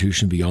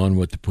restitution beyond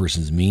what the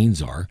person's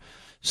means are.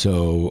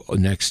 So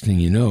next thing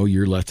you know,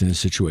 you're left in a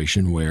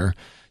situation where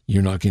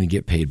you're not going to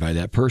get paid by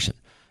that person.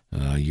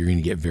 You're going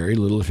to get very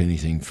little, if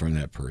anything, from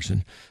that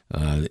person.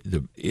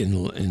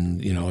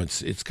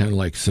 It's kind of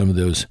like some of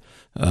those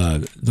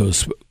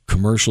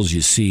commercials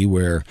you see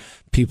where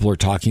people are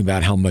talking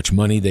about how much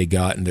money they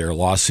got in their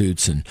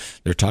lawsuits, and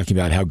they're talking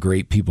about how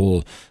great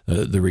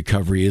the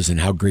recovery is and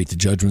how great the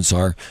judgments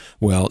are.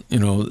 Well,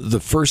 the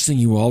first thing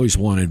you always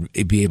want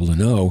to be able to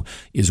know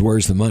is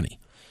where's the money,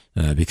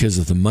 because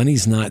if the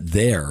money's not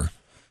there.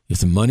 You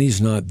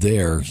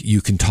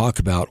can talk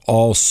about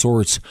all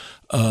sorts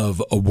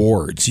of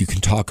awards. You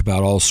can talk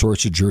about all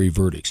sorts of jury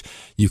verdicts.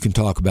 You can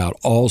talk about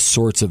all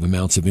sorts of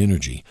amounts of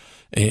injury.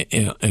 You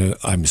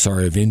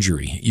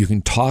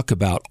can talk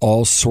about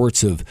all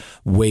sorts of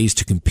ways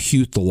to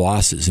compute the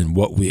losses and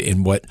what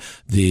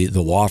the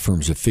law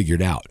firms have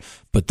figured out.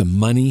 But the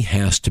money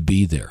has to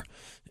be there.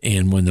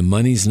 And when the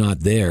money's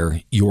not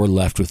there, you're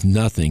left with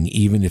nothing,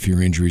 even if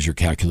your injuries are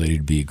calculated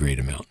to be a great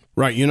amount.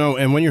 Right,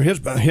 and when you're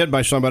hit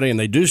by somebody and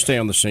they do stay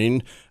on the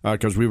scene,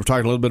 because we were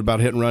talking a little bit about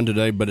hit and run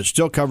today, but it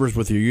still covers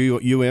with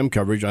your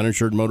coverage,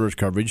 uninsured motorist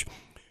coverage.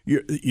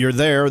 You're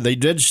there, they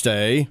did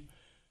stay,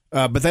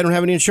 but they don't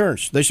have any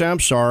insurance. They say,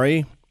 I'm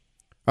sorry,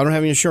 I don't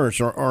have any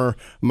insurance. Or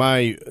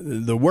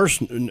the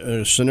worst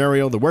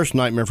scenario, the worst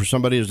nightmare for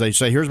somebody is they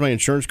say, here's my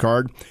insurance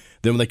card.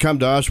 Then when they come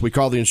to us, we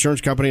call the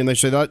insurance company and they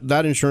say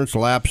that insurance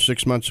lapsed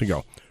 6 months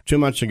ago, 2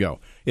 months ago.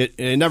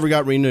 It never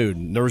got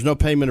renewed. There was no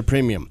payment of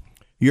premium.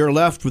 You're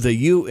left with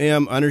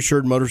a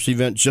uninsured motorist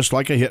event, just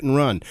like a hit and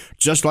run,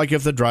 just like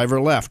if the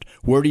driver left.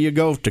 Where do you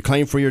go to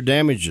claim for your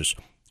damages,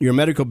 your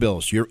medical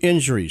bills, your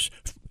injuries,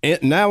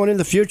 now and in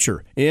the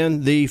future?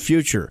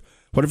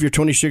 What if you're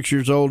 26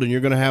 years old and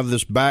you're going to have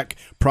this back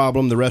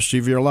problem the rest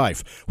of your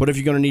life? What if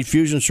you're going to need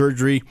fusion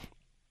surgery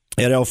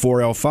at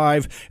L4,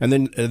 L5, and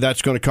then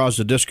that's going to cause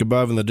the disc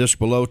above and the disc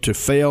below to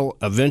fail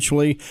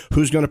eventually?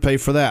 Who's going to pay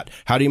for that?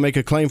 How do you make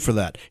a claim for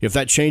that? If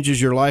that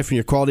changes your life and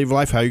your quality of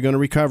life, how are you going to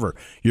recover?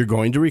 You're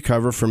going to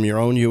recover from your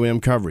own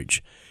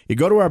coverage. You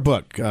go to our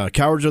book,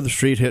 Cowards of the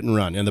Street, Hit and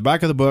Run. In the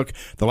back of the book,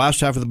 the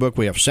last half of the book,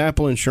 we have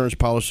sample insurance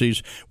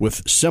policies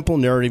with simple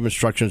narrative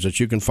instructions that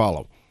you can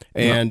follow.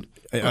 And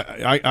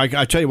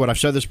I tell you what, I've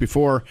said this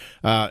before,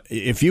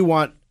 if you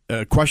want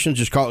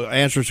questions,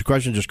 answers to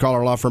questions, just call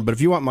our law firm. But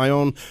if you want my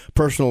own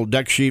personal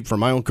deck sheet for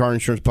my own car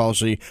insurance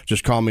policy,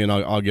 just call me and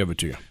I'll give it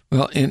to you.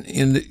 Well,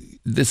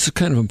 this is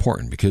kind of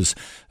important because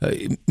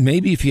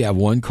maybe if you have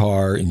one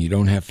car and you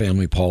don't have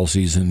family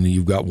policies and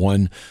you've got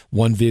one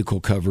vehicle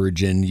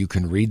coverage and you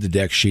can read the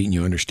deck sheet and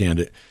you understand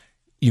it,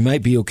 you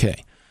might be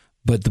okay.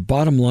 But the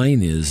bottom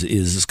line is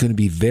it's going to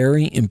be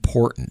very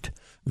important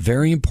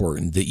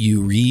that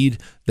you read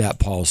that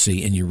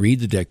policy and you read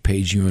the deck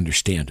page, you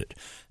understand it.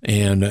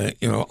 And,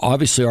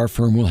 obviously our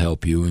firm will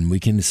help you and we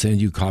can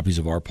send you copies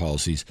of our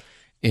policies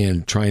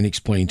and try and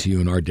explain to you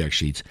in our deck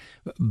sheets.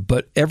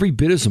 But every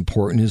bit as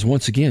important is,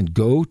 once again,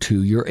 go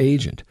to your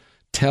agent.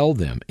 Tell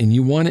them, and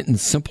you want it in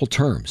simple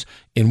terms.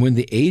 And when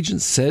the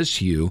agent says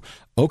to you,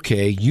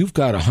 okay, you've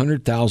got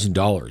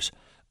 $100,000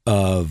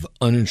 of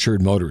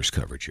uninsured motorist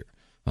coverage here,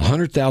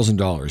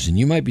 $100,000, and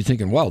you might be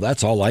thinking, well,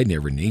 that's all I'd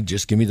never need.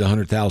 Just give me the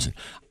 $100,000.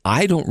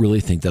 I don't really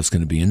think that's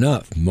going to be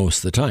enough most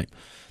of the time.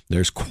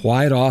 There's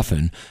quite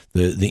often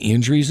the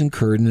injuries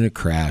incurred in a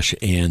crash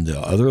and the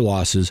other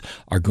losses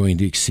are going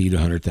to exceed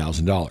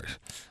 $100,000.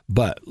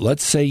 But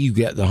let's say you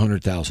get the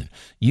 $100,000.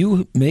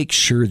 You make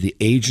sure the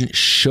agent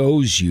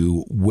shows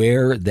you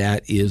where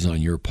that is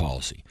on your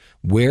policy.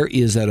 Where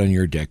is that on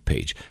your deck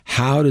page?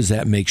 How does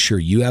that make sure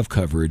you have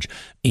coverage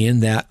in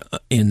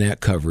that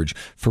coverage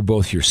for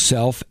both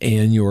yourself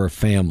and your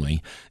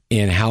family,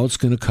 and how it's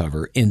going to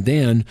cover? And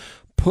then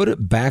put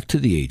it back to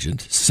the agent,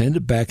 send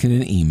it back in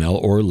an email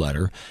or a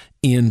letter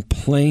in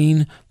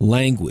plain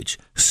language.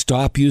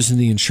 Stop using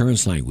the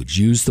insurance language.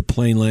 Use the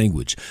plain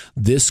language.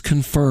 This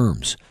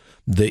confirms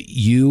that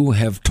you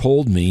have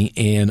told me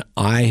and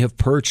I have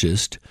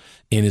purchased,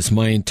 and it's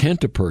my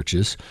intent to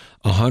purchase,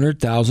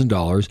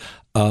 $100,000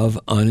 of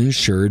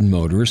uninsured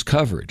motorist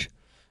coverage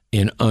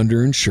and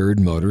underinsured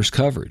motorist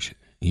coverage.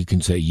 You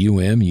can say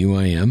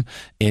UIM,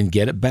 and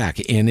get it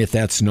back. And if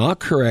that's not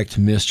correct,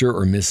 Mr.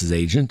 or Mrs.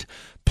 Agent,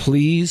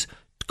 please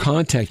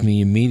contact me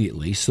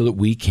immediately so that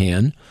we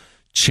can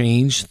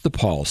change the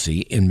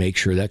policy and make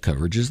sure that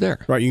coverage is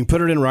there. Right. You can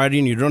put it in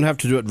writing. You don't have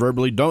to do it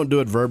verbally. Don't do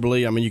it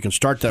verbally. I mean, you can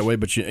start that way,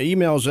 but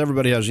emails,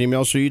 everybody has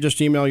emails, so you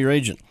just email your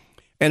agent.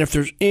 And if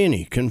there's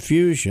any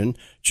confusion,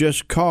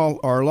 just call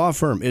our law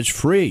firm. It's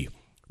free.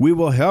 We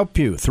will help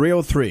you.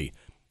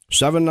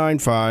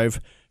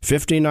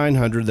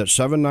 303-795-5900. That's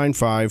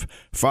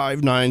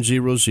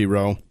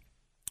 795-5900.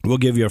 We'll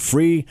give you a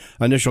free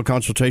initial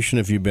consultation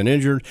if you've been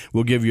injured.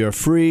 We'll give you a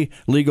free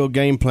legal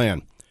game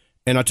plan.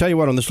 And I'll tell you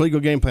what, on this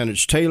legal game plan,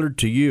 it's tailored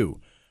to you.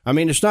 I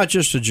mean, it's not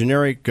just a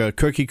generic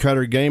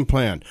cookie-cutter game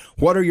plan.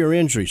 What are your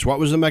injuries? What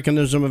was the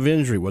mechanism of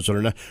injury? Was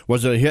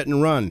it a hit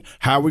and run?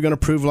 How are we going to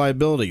prove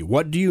liability?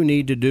 What do you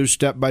need to do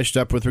step by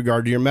step with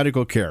regard to your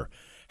medical care?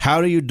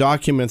 How do you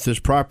document this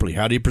properly?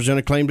 How do you present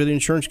a claim to the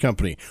insurance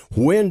company?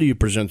 When do you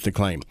present the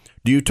claim?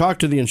 Do you talk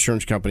to the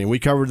insurance company? We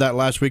covered that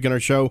last week in our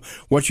show,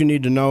 what you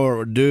need to know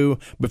or do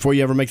before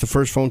you ever make the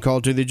first phone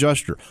call to the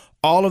adjuster.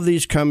 All of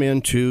these come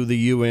into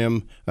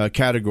the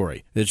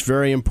category. It's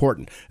very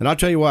important. And I'll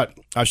tell you what,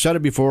 I've said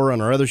it before on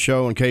our other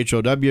show on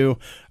KHOW.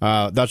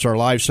 That's our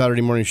live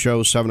Saturday morning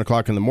show, 7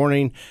 o'clock in the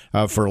morning,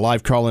 for a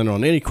live call-in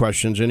on any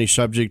questions, any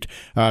subject.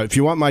 If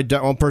you want my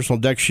own personal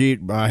deck sheet,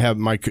 I have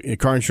my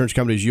car insurance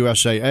company is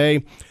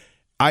USAA.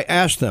 I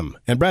asked them,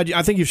 and Brad,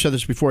 I think you've said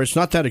this before, it's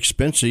not that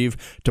expensive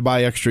to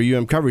buy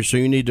extra coverage, so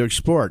you need to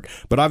explore it.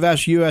 But I've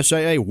asked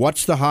USAA,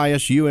 what's the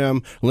highest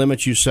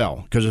limit you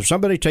sell? Because if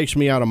somebody takes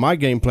me out of my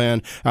game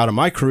plan, out of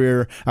my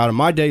career, out of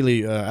my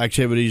daily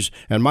activities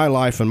and my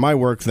life and my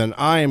work, then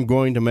I am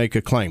going to make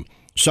a claim.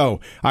 So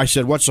I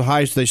said, what's the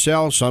highest they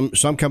sell? Some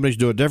companies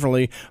do it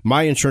differently.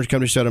 My insurance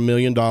company said $1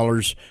 million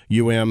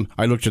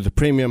I looked at the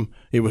premium.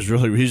 It was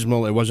really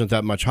reasonable. It wasn't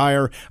that much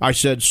higher. I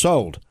said,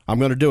 sold. I'm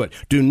going to do it.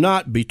 Do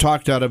not be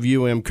talked out of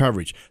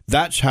coverage.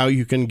 That's how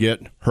you can get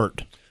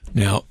hurt.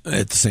 Now,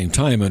 at the same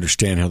time,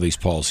 understand how these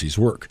policies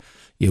work.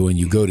 When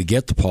you go to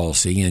get the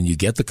policy and you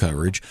get the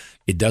coverage,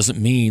 it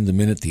doesn't mean the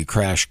minute the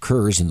crash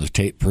occurs and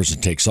the person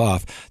takes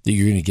off that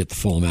you're going to get the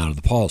full amount of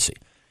the policy.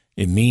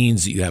 It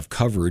means that you have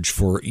coverage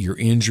for your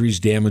injuries,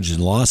 damages,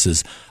 and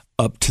losses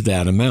up to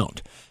that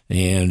amount,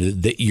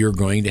 and that you're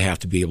going to have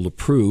to be able to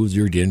prove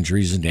your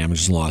injuries and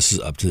damages and losses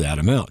up to that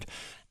amount.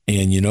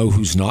 And you know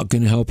who's not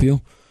going to help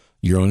you?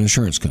 Your own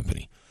insurance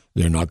company.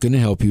 They're not going to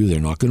help you.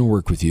 They're not going to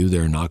work with you.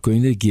 They're not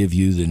going to give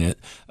you the net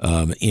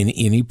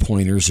any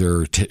pointers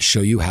or to show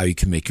you how you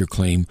can make your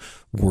claim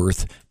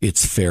worth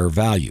its fair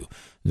value.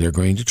 They're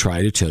going to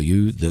try to tell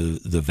you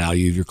the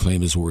value of your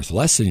claim is worth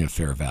less than your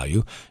fair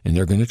value, and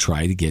they're going to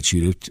try to get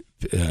you to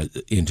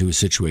into a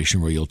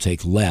situation where you'll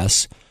take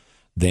less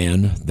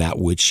than that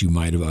which you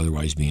might have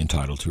otherwise be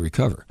entitled to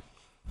recover.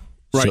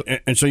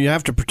 Right, and so you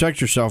have to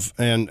protect yourself,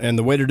 and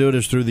the way to do it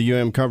is through the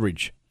UM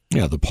coverage.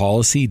 Yeah, the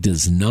policy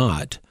does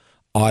not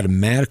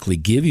automatically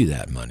give you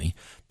that money,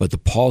 but the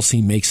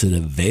policy makes it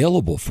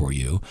available for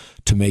you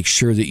to make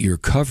sure that you're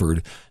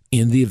covered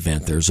in the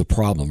event there's a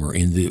problem, or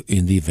in the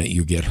event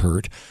you get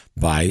hurt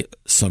by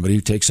somebody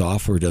who takes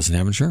off or doesn't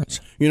have insurance.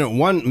 You know,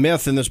 one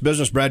myth in this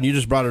business, Brad, and you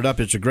just brought it up,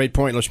 it's a great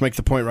point. Let's make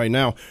the point right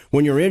now.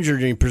 When you're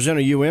injured and you present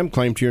a UM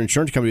claim to your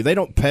insurance company, they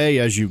don't pay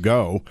as you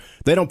go.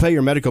 They don't pay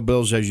your medical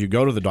bills as you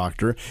go to the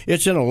doctor.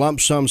 It's in a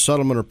lump sum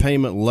settlement or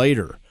payment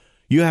later.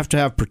 You have to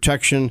have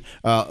protection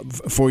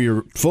for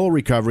your full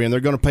recovery, and they're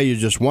going to pay you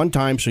just one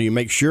time, so you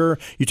make sure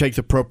you take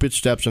the appropriate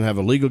steps and have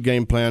a legal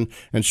game plan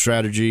and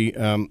strategy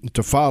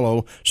to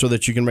follow so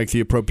that you can make the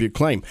appropriate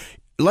claim.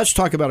 Let's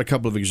talk about a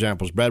couple of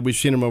examples, Brad. We've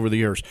seen them over the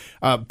years.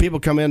 People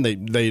come in,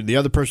 the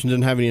other person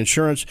didn't have any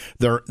insurance.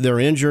 They're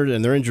injured,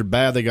 and they're injured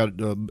bad. They got,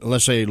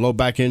 let's say, low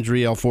back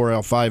injury,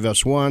 L4, L5,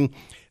 S1.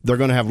 They're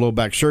going to have low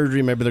back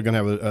surgery. Maybe they're going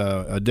to have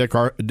a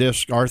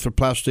disc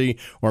arthroplasty,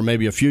 or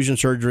maybe a fusion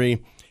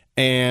surgery.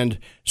 And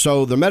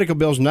so the medical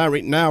bills now are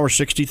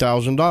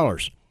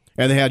 $60,000,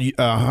 and they had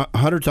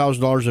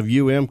 $100,000 of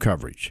UM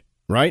coverage,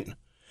 right?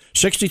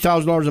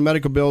 $60,000 of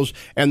medical bills,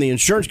 and the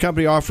insurance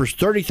company offers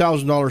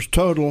 $30,000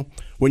 total.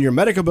 When your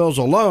medical bills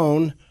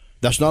alone,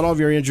 that's not all of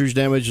your injuries,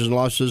 damages, and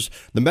losses.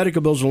 The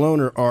medical bills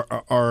alone are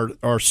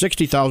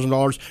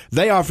 $60,000.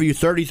 They offer you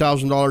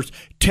 $30,000.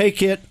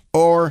 Take it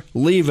or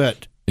leave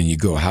it. And you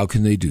go, how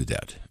can they do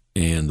that?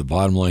 And the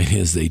bottom line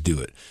is they do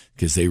it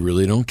because they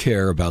really don't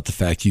care about the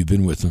fact you've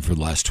been with them for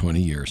the last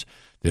 20 years.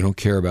 They don't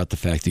care about the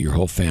fact that your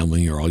whole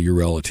family or all your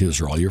relatives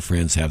or all your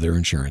friends have their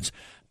insurance.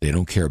 They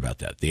don't care about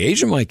that. The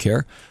agent might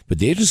care, but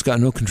the agent's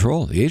got no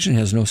control. The agent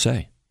has no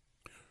say.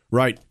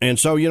 Right. And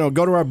so,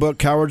 go to our book,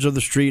 Cowards of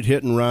the Street,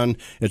 Hit and Run.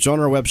 It's on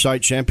our website,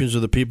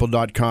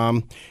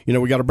 championsofthepeople.com.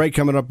 We got a break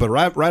coming up, but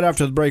right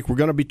after the break, we're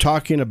going to be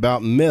talking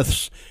about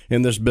myths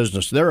in this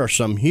business. There are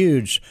some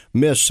huge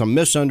myths, some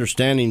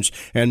misunderstandings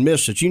and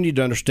myths that you need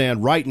to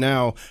understand right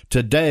now,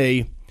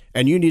 today,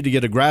 and you need to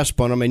get a grasp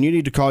on them, and you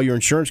need to call your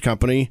insurance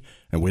company,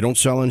 and we don't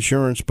sell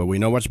insurance, but we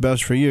know what's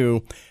best for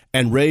you,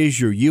 and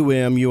raise your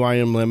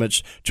UIM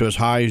limits to as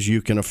high as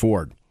you can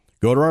afford.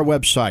 Go to our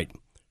website,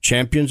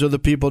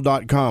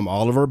 championsofthepeople.com.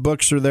 All of our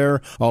books are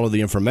there. All of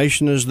the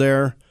information is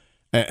there,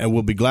 and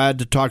we'll be glad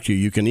to talk to you.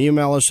 You can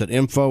email us at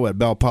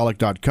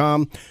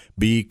info@bellpollock.com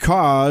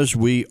because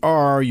we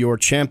are your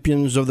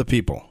champions of the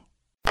people.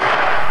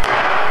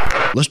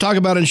 Let's talk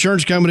about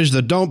insurance companies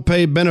that don't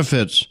pay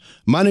benefits.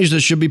 Monies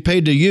that should be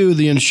paid to you,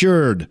 the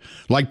insured,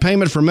 like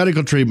payment for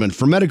medical treatment,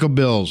 for medical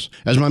bills.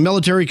 As my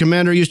military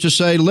commander used to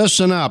say,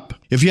 listen up.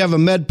 If you have a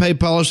med pay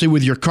policy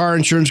with your car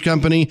insurance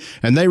company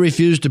and they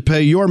refuse to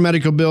pay your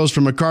medical bills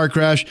from a car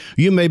crash,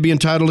 you may be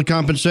entitled to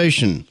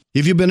compensation.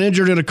 If you've been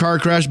injured in a car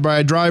crash by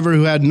a driver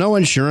who had no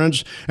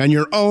insurance and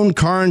your own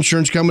car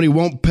insurance company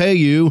won't pay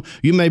you,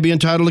 you may be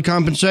entitled to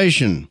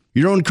compensation.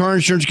 Your own car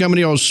insurance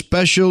company owes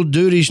special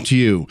duties to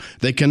you.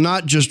 They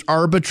cannot just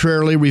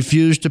arbitrarily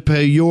refuse to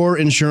pay your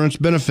insurance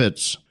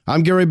benefits.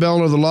 I'm Gary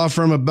Bell of the law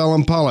firm of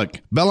Bell & Pollock.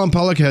 Bell &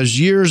 Pollock has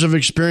years of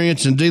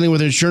experience in dealing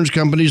with insurance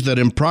companies that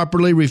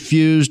improperly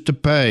refuse to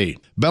pay.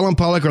 Bell &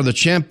 Pollock are the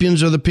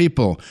champions of the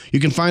people. You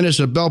can find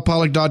us at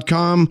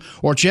bellpollock.com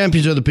or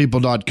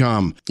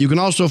championsofthepeople.com. You can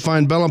also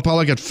find Bell &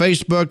 Pollock at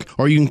Facebook,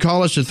 or you can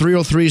call us at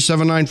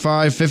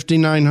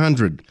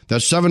 303-795-5900.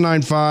 That's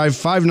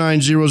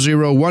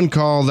 795-5900. One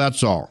call,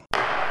 that's all.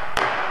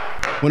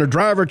 When a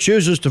driver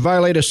chooses to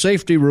violate a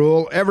safety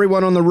rule,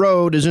 everyone on the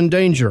road is in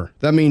danger.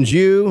 That means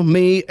you,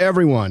 me,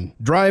 everyone.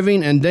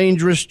 Driving and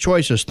dangerous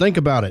choices. Think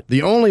about it.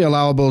 The only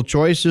allowable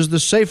choice is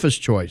the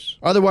safest choice.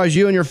 Otherwise,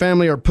 you and your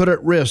family are put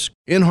at risk,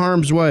 in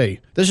harm's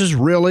way. This is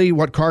really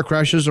what car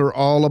crashes are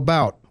all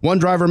about. One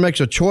driver makes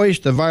a choice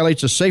that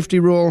violates a safety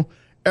rule.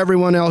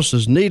 Everyone else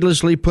is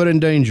needlessly put in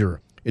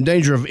danger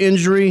of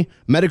injury,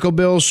 medical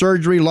bills,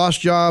 surgery,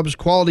 lost jobs,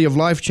 quality of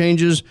life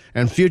changes,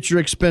 and future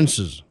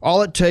expenses.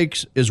 All it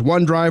takes is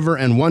one driver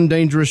and one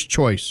dangerous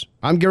choice.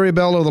 I'm Gary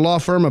Bell of the law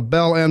firm of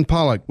Bell and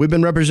Pollock. We've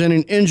been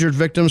representing injured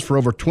victims for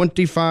over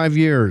 25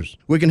 years.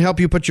 We can help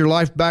you put your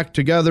life back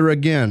together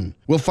again.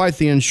 We'll fight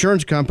the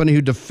insurance company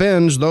who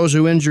defends those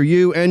who injure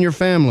you and your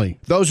family,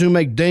 those who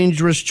make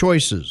dangerous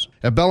choices.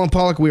 At Bell and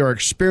Pollock, we are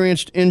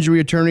experienced injury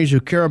attorneys who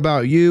care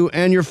about you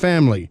and your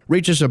family.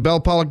 Reach us at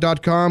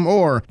bellpollock.com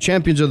or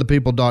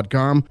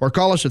championsofthepeople.com or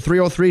call us at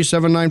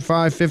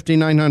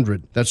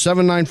 303-795-5900. That's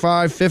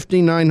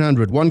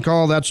 795-5900. One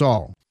call, that's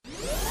all.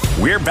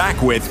 We're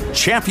back with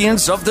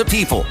Champions of the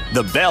People,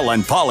 the Bell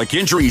and Pollock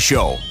Injury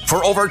Show.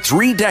 For over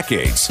 3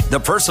 decades, the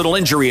personal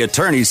injury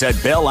attorneys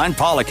at Bell and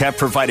Pollock have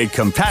provided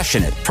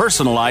compassionate,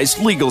 personalized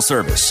legal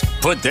service.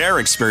 Put their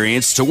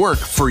experience to work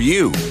for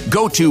you.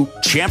 Go to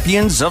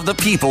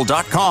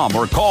championsofthepeople.com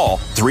or call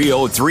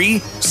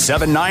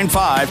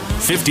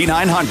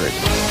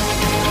 303-795-5900.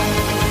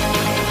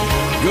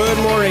 Good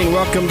morning.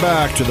 Welcome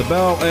back to the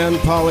Bell and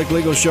Pollock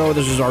Legal Show.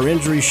 This is our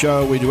injury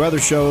show. We do other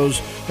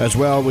shows as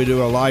well. We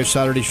do a live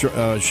Saturday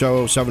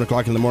show, 7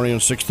 o'clock in the morning on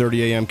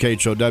 6:30 a.m.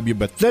 KHOW.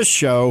 But this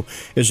show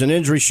is an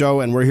injury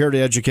show, and we're here to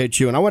educate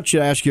you. And I want you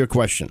to ask you a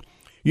question.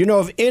 You know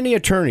of any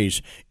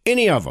attorneys,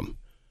 any of them,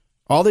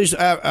 all these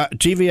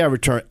TV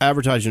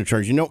advertising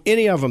attorneys, you know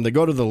any of them that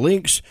go to the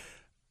links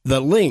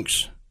that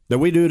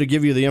we do to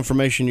give you the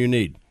information you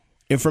need?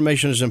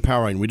 Information is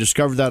empowering. We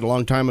discovered that a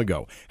long time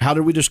ago. How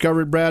did we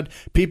discover it, Brad?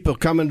 People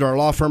come into our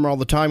law firm all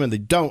the time, and they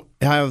don't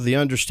have the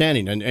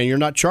understanding. And you're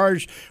not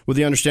charged with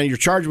the understanding. You're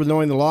charged with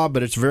knowing the law,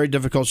 but it's a very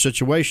difficult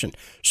situation.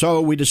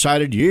 So we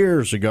decided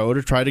years ago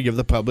to try to give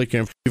the public,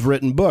 and we've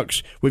written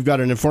books. We've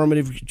got an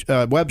informative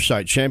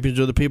website,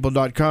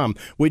 championsofthepeople.com.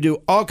 We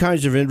do all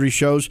kinds of injury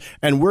shows,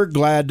 and we're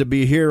glad to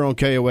be here on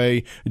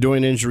KOA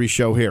doing an injury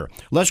show here.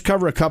 Let's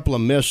cover a couple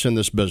of myths in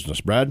this business,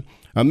 Brad.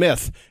 A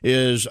myth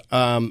is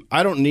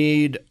I don't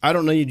need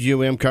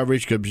UM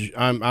coverage because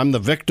I'm the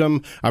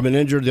victim. I've been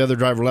injured. The other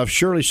driver left.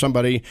 Surely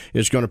somebody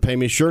is going to pay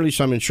me. Surely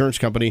some insurance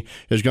company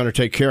is going to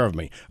take care of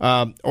me.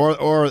 And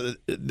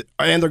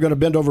they're going to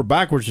bend over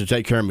backwards to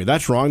take care of me.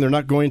 That's wrong. They're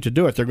not going to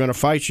do it. They're going to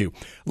fight you.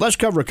 Let's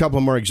cover a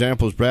couple more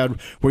examples, Brad,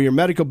 where your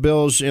medical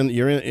bills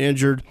you're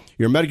injured.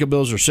 Your medical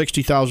bills are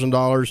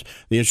 $60,000.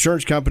 The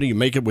insurance company, you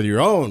make it with your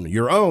own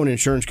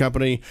insurance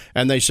company,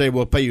 and they say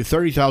we'll pay you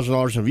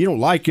 $30,000. And if you don't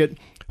like it,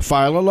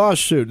 file a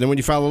lawsuit. Then when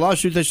you file a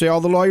lawsuit, they say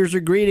all the lawyers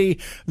are greedy,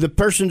 the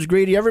person's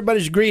greedy,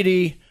 everybody's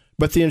greedy,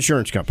 but the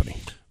insurance company.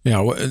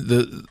 Yeah,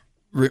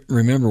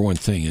 remember one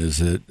thing is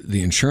that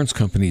the insurance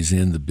company's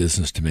in the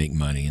business to make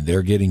money, and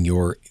they're getting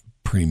your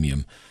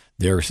premium.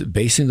 They're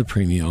basing the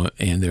premium,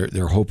 and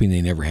they're hoping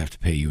they never have to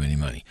pay you any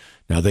money.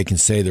 Now, they can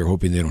say they're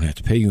hoping they don't have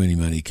to pay you any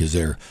money because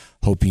they're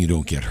hoping you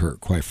don't get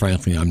hurt. Quite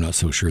frankly, I'm not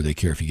so sure they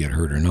care if you get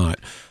hurt or not.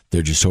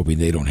 They're just hoping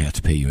they don't have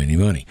to pay you any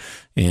money.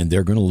 And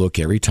they're going to look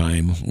every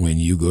time when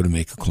you go to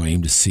make a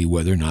claim to see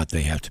whether or not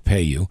they have to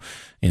pay you.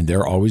 And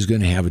they're always going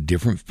to have a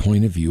different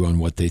point of view on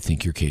what they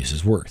think your case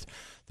is worth.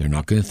 They're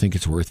not going to think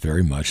it's worth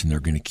very much, and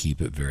they're going to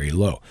keep it very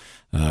low.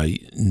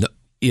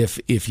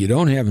 If you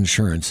don't have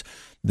insurance,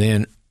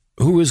 then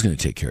who is going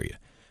to take care of you?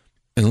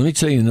 And let me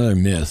tell you another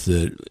myth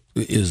that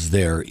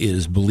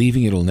is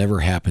believing it'll never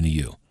happen to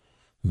you.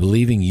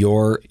 Believing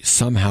you're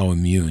somehow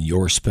immune,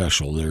 you're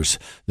special. There's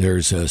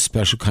a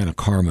special kind of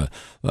karma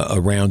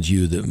around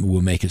you that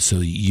will make it so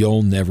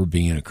you'll never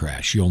be in a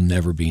crash. You'll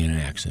never be in an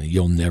accident.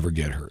 You'll never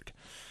get hurt.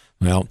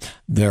 Well,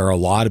 there are a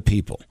lot of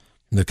people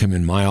that come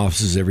in my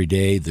offices every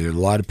day. There are a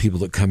lot of people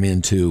that come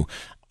into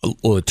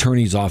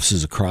attorneys'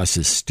 offices across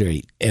this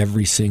state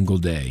every single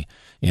day.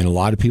 And a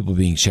lot of people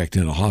being checked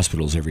into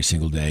hospitals every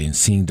single day and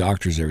seeing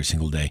doctors every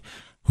single day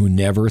who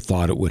never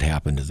thought it would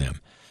happen to them.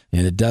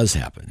 And it does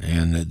happen,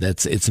 and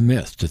it's a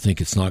myth to think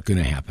it's not going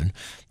to happen.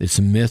 It's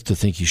a myth to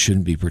think you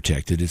shouldn't be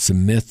protected. It's a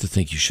myth to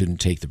think you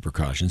shouldn't take the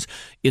precautions.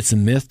 It's a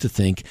myth to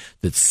think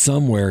that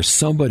somewhere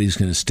somebody's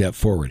going to step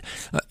forward.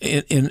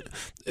 And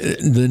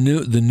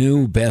the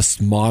new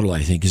best model,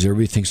 I think, is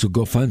everybody thinks, well,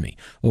 GoFundMe.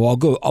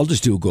 Well, I'll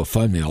just do a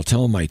GoFundMe. I'll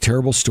tell them my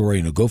terrible story,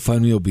 and a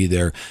GoFundMe will be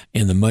there,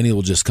 and the money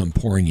will just come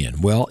pouring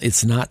in. Well,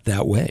 it's not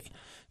that way,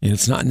 and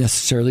it's not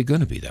necessarily going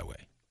to be that way.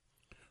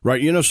 Right.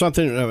 You know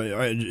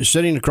something,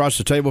 sitting across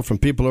the table from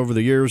people over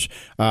the years,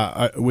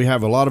 we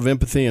have a lot of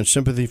empathy and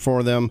sympathy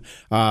for them,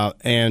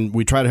 and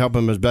we try to help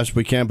them as best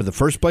we can. But the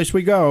first place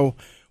we go,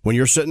 when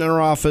you're sitting in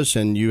our office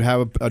and you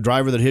have a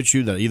driver that hits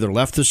you that either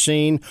left the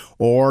scene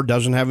or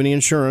doesn't have any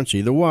insurance,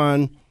 either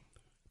one,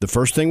 the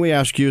first thing we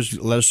ask you is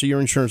let us see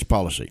your insurance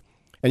policy.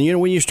 And, you know,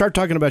 when you start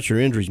talking about your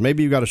injuries,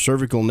 maybe you've got a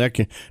cervical neck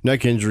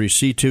injury,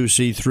 C2,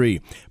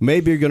 C3.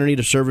 Maybe you're going to need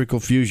a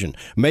cervical fusion.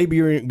 Maybe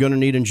you're going to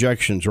need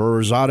injections or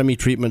rhizotomy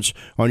treatments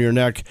on your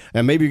neck.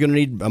 And maybe you're going to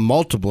need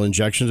multiple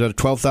injections at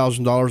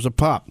 $12,000 a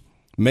pop.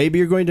 Maybe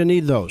you're going to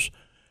need those.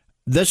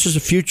 This is a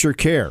future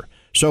care.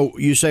 So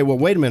you say, well,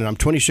 wait a minute, I'm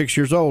 26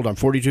 years old, I'm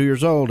 42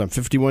 years old, I'm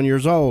 51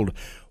 years old.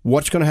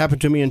 What's going to happen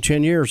to me in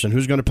 10 years, and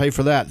who's going to pay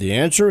for that? The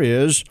answer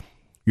is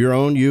your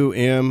own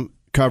UM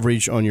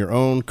coverage on your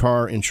own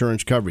car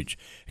insurance coverage.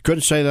 I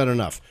couldn't say that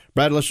enough.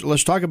 Brad,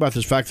 let's talk about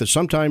this fact that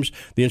sometimes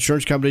the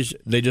insurance companies,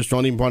 they just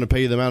don't even want to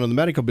pay you the amount of the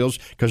medical bills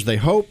because they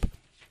hope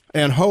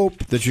and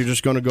hope that you're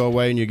just going to go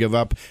away and you give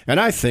up. And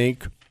I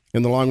think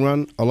in the long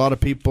run, a lot of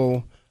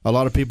people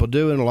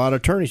do, and a lot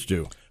of attorneys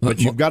do. But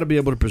you've got to be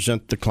able to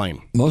present the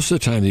claim. Most of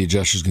the time, the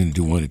adjuster's going to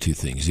do one of two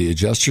things. The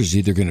adjuster's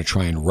either going to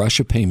try and rush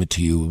a payment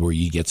to you where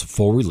he gets a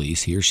full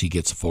release, he or she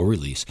gets a full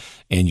release,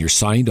 and you're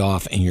signed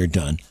off and you're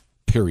done,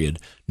 period.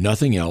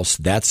 Nothing else.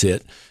 That's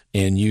it.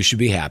 And you should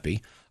be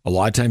happy. A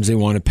lot of times they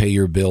want to pay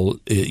your bill,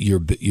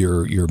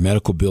 your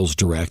medical bills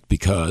direct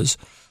because,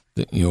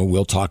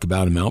 we'll talk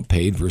about amount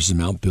paid versus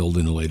amount billed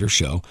in a later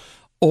show.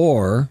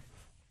 Or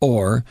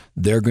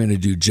they're going to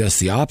do just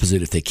the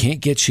opposite. If they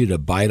can't get you to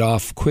bite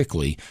off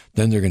quickly,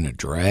 then they're going to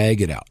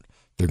drag it out.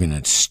 They're going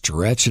to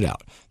stretch it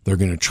out. They're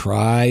going to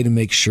try to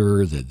make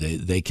sure that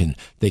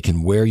they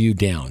can wear you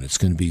down. It's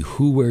going to be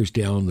who wears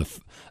down the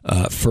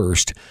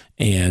first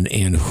and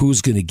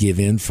who's going to give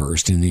in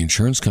first. And the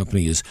insurance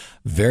company is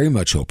very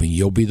much hoping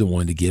you'll be the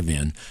one to give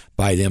in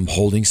by them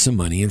holding some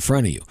money in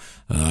front of you.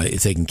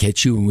 If they can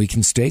catch you in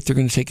weakened state, they're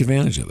going to take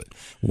advantage of it.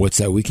 What's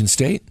that weakened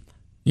state?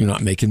 You're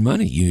not making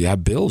money. You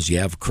have bills. You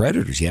have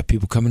creditors. You have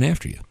people coming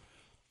after you.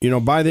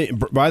 Buy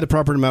the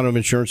proper amount of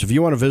insurance. If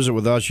you want to visit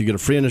with us, you get a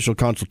free initial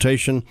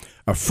consultation,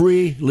 a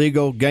free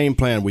legal game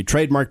plan. We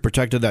trademark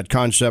protected that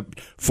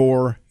concept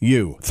for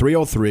you.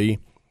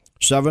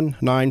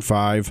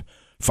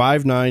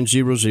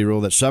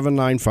 303-795-5900. That's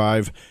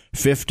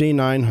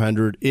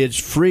 795-5900. It's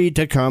free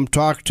to come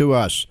talk to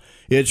us.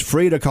 It's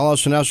free to call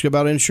us and ask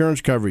about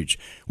insurance coverage.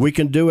 We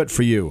can do it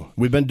for you.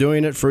 We've been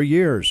doing it for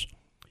years.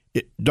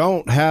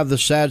 Don't have the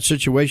sad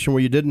situation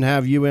where you didn't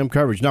have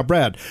coverage. Now,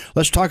 Brad,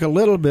 let's talk a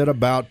little bit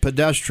about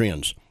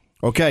pedestrians.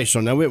 Okay,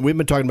 so now we've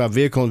been talking about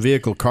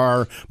vehicle,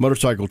 car,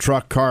 motorcycle,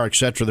 truck, car,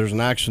 etc. There's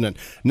an accident.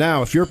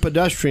 Now, if you're a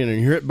pedestrian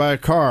and you're hit by a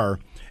car,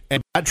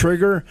 and that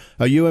trigger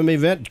a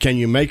event, can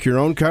you make your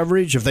own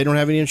coverage if they don't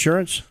have any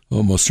insurance?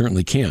 Well, most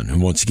certainly can.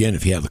 And once again,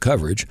 if you have the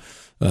coverage,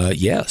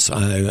 yes.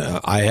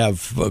 I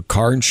have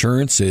car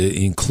insurance. It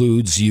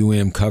includes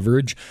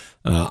coverage.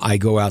 I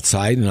go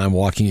outside and I'm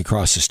walking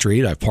across the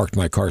street. I've parked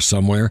my car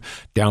somewhere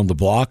down the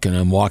block and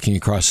I'm walking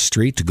across the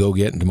street to go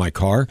get into my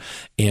car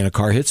and a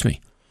car hits me.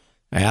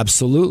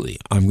 Absolutely.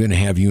 I'm going to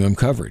have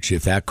coverage.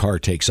 If that car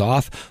takes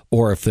off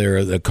or if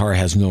the car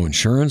has no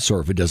insurance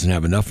or if it doesn't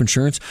have enough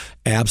insurance,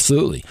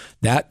 absolutely.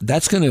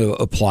 That's going to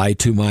apply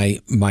to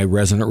my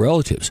resident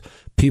relatives.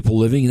 People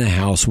living in the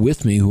house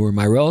with me who are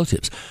my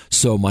relatives.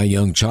 So my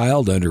young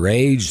child,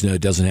 underage,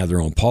 doesn't have their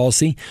own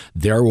policy.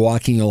 They're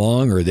walking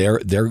along or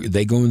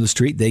they go in the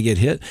street, they get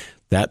hit.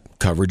 That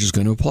coverage is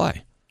going to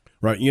apply.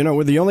 Right.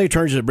 We're the only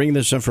attorneys that bring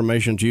this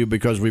information to you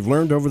because we've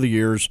learned over the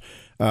years,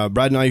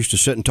 Brad and I used to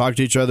sit and talk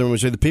to each other and we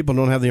say the people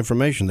don't have the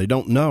information. They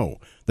don't know.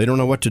 They don't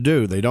know what to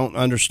do. They don't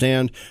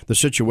understand the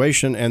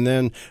situation. And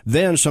then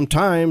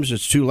sometimes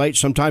it's too late.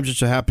 Sometimes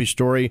it's a happy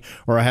story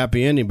or a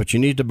happy ending, but you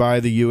need to buy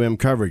the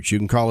coverage. You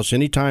can call us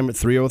anytime at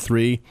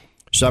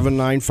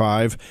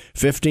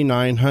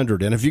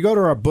 303-795-5900. And if you go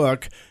to our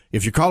book,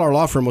 if you call our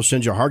law firm, we'll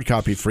send you a hard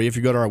copy free. If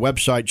you go to our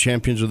website,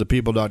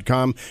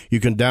 championsofthepeople.com, you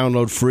can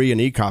download free an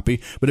e-copy.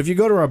 But if you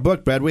go to our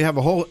book, Brad, we have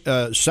a whole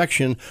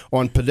section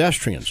on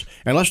pedestrians.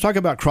 And let's talk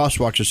about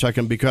crosswalks a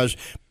second because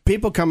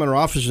people come in our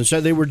office and say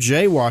they were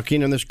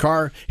jaywalking and this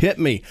car hit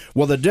me.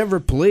 Well, the Denver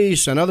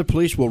police and other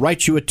police will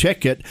write you a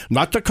ticket,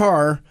 not the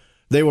car.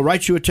 They will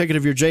write you a ticket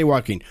if you're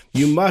jaywalking.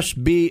 You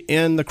must be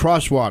in the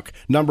crosswalk,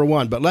 number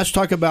one. But let's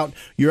talk about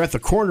you're at the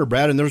corner,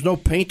 Brad, and there's no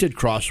painted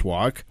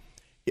crosswalk.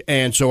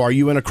 And so are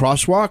you in a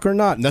crosswalk or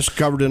not? And that's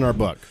covered in our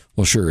book.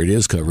 Well, sure, it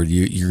is covered.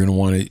 You're going to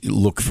want to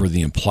look for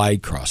the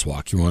implied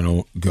crosswalk. You're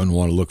going to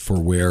want to look for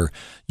where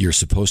you're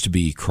supposed to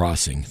be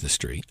crossing the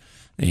street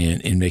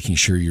and making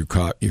sure you're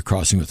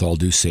crossing with all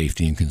due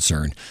safety and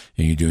concern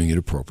and you're doing it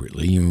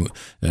appropriately.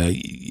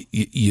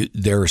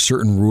 There are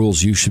certain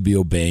rules you should be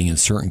obeying and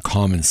certain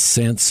common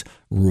sense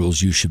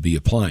rules you should be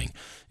applying.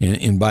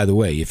 And by the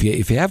way, if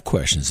you have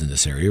questions in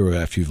this area or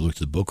after you've looked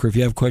at the book or if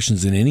you have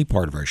questions in any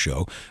part of our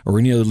show or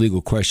any other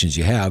legal questions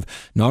you have,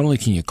 not only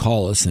can you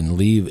call us and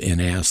leave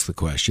and ask the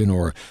question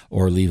or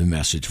leave a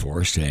message for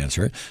us to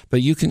answer it,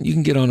 but you can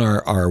get on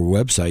our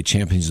website,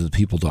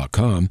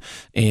 championsofthepeople.com,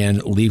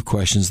 and leave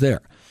questions there.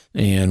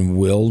 And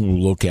we'll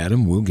look at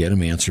them. We'll get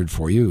them answered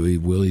for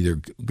you. We'll either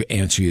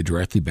answer you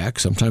directly back.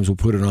 Sometimes we'll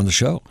put it on the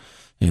show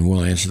and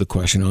we'll answer the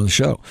question on the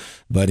show.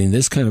 But in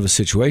this kind of a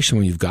situation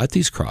when you've got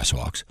these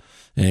crosswalks,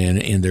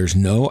 and there's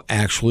no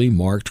actually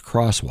marked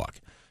crosswalk,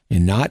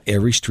 and not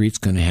every street's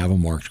going to have a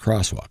marked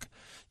crosswalk.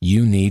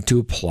 You need to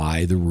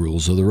apply the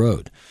rules of the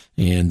road,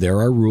 and there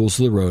are rules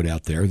of the road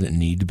out there that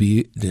need to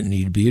be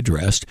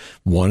addressed.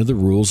 One of the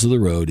rules of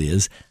the road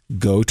is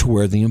go to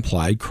where the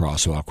implied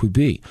crosswalk would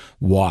be.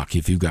 Walk.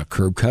 If you've got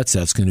curb cuts,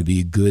 that's going to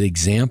be a good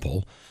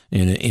example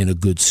and a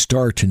good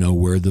start to know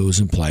where those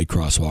implied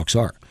crosswalks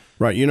are.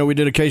 Right. We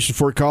did a case in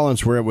Fort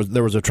Collins where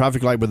there was a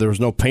traffic light, but there was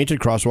no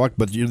painted crosswalk,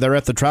 but they're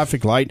at the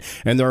traffic light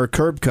and there are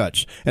curb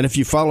cuts. And if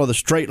you follow the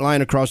straight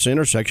line across the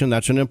intersection,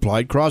 that's an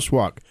implied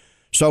crosswalk.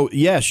 So,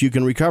 yes, you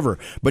can recover,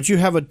 but you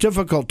have a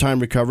difficult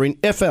time recovering,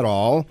 if at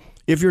all,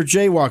 if you're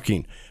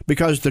jaywalking,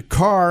 because the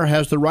car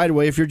has the right of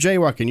way if you're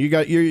jaywalking.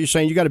 You're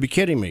saying you got to be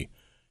kidding me.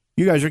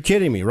 You guys are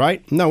kidding me,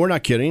 right? No, we're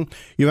not kidding.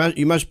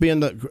 You must be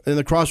in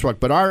the crosswalk.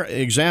 But our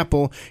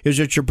example is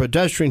that you're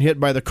pedestrian hit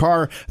by the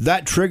car.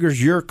 That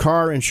triggers your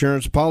car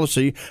insurance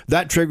policy.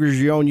 That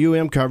triggers your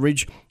own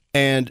coverage.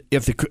 And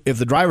if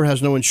the driver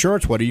has no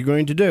insurance, what are you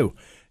going to do?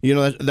 You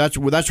know, that's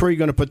where you're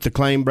going to put the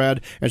claim,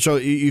 Brad. And so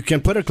you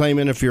can put a claim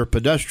in if you're a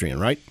pedestrian,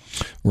 right?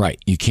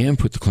 Right. You can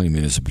put the claim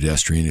in as a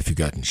pedestrian if you've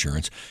got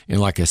insurance.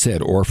 And like I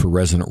said, or if a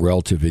resident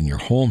relative in your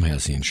home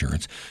has the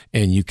insurance,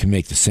 and you can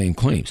make the same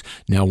claims.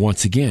 Now,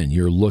 once again,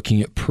 you're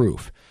looking at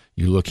proof.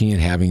 You're looking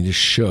at having to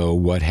show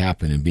what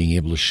happened and being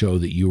able to show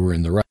that you were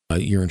in the right.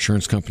 Your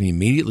insurance company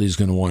immediately is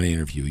going to want to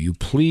interview you.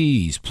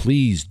 Please,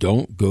 please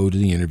don't go to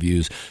the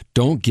interviews.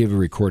 Don't give a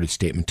recorded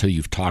statement until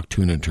you've talked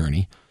to an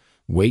attorney.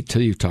 Wait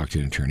till you've talked to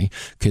an attorney,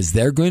 because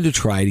they're going to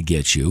try to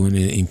get you,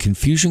 and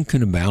confusion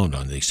can abound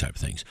on these type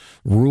of things.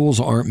 Rules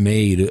aren't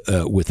made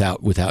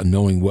without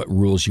knowing what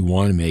rules you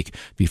want to make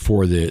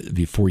before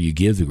you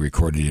give the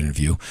recorded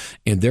interview,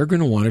 and they're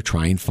going to want to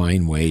try and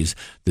find ways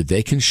that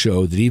they can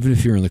show that even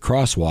if you're in the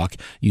crosswalk,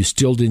 you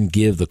still didn't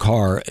give the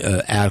car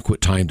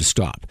adequate time to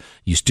stop.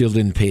 You still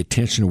didn't pay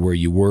attention to where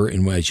you were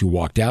and as you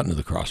walked out into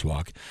the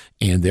crosswalk,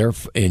 and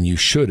you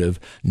should have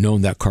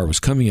known that car was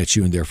coming at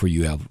you, and therefore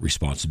you have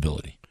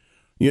responsibility.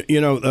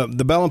 You know,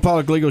 the Bell and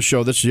Pollock Legal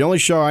Show, this is the only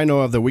show I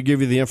know of that we give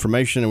you the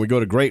information, and we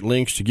go to great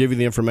lengths to give you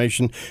the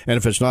information. And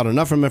if it's not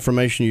enough of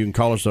information, you can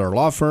call us at our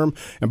law firm.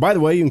 And by the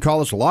way, you can call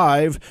us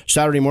live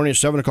Saturday morning at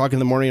 7 o'clock in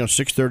the morning on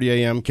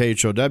 6:30 a.m.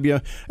 KHOW,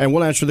 and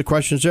we'll answer the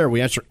questions there. We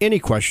answer any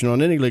question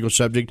on any legal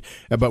subject,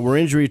 but we're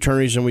injury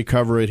attorneys, and we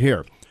cover it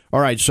here.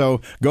 All right,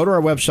 so go to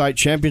our website,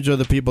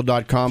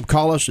 championsofthepeople.com.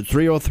 Call us at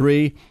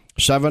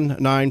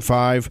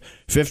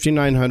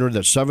 303-795-5900.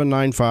 That's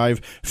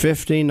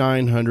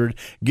 795-5900.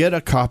 Get a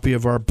copy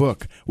of our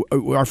book.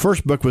 Our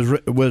first book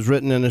was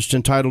written, and it's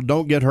entitled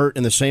Don't Get Hurt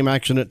in the Same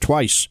Accident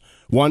Twice.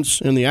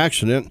 Once in the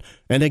accident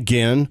and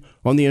again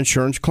on the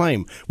insurance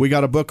claim. We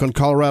got a book on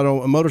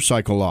Colorado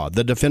motorcycle law,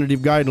 the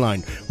definitive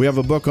guideline. We have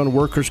a book on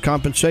workers'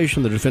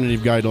 compensation, the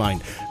definitive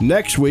guideline.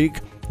 Next week,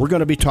 we're going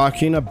to be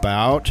talking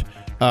about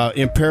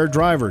impaired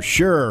drivers.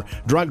 Sure,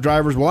 drunk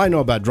drivers. Well, I know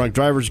about drunk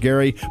drivers,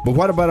 Gary, but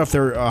what about if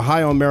they're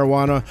high on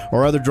marijuana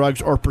or other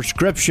drugs or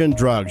prescription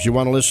drugs? You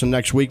want to listen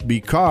next week,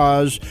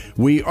 because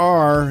we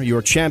are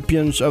your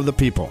champions of the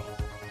people.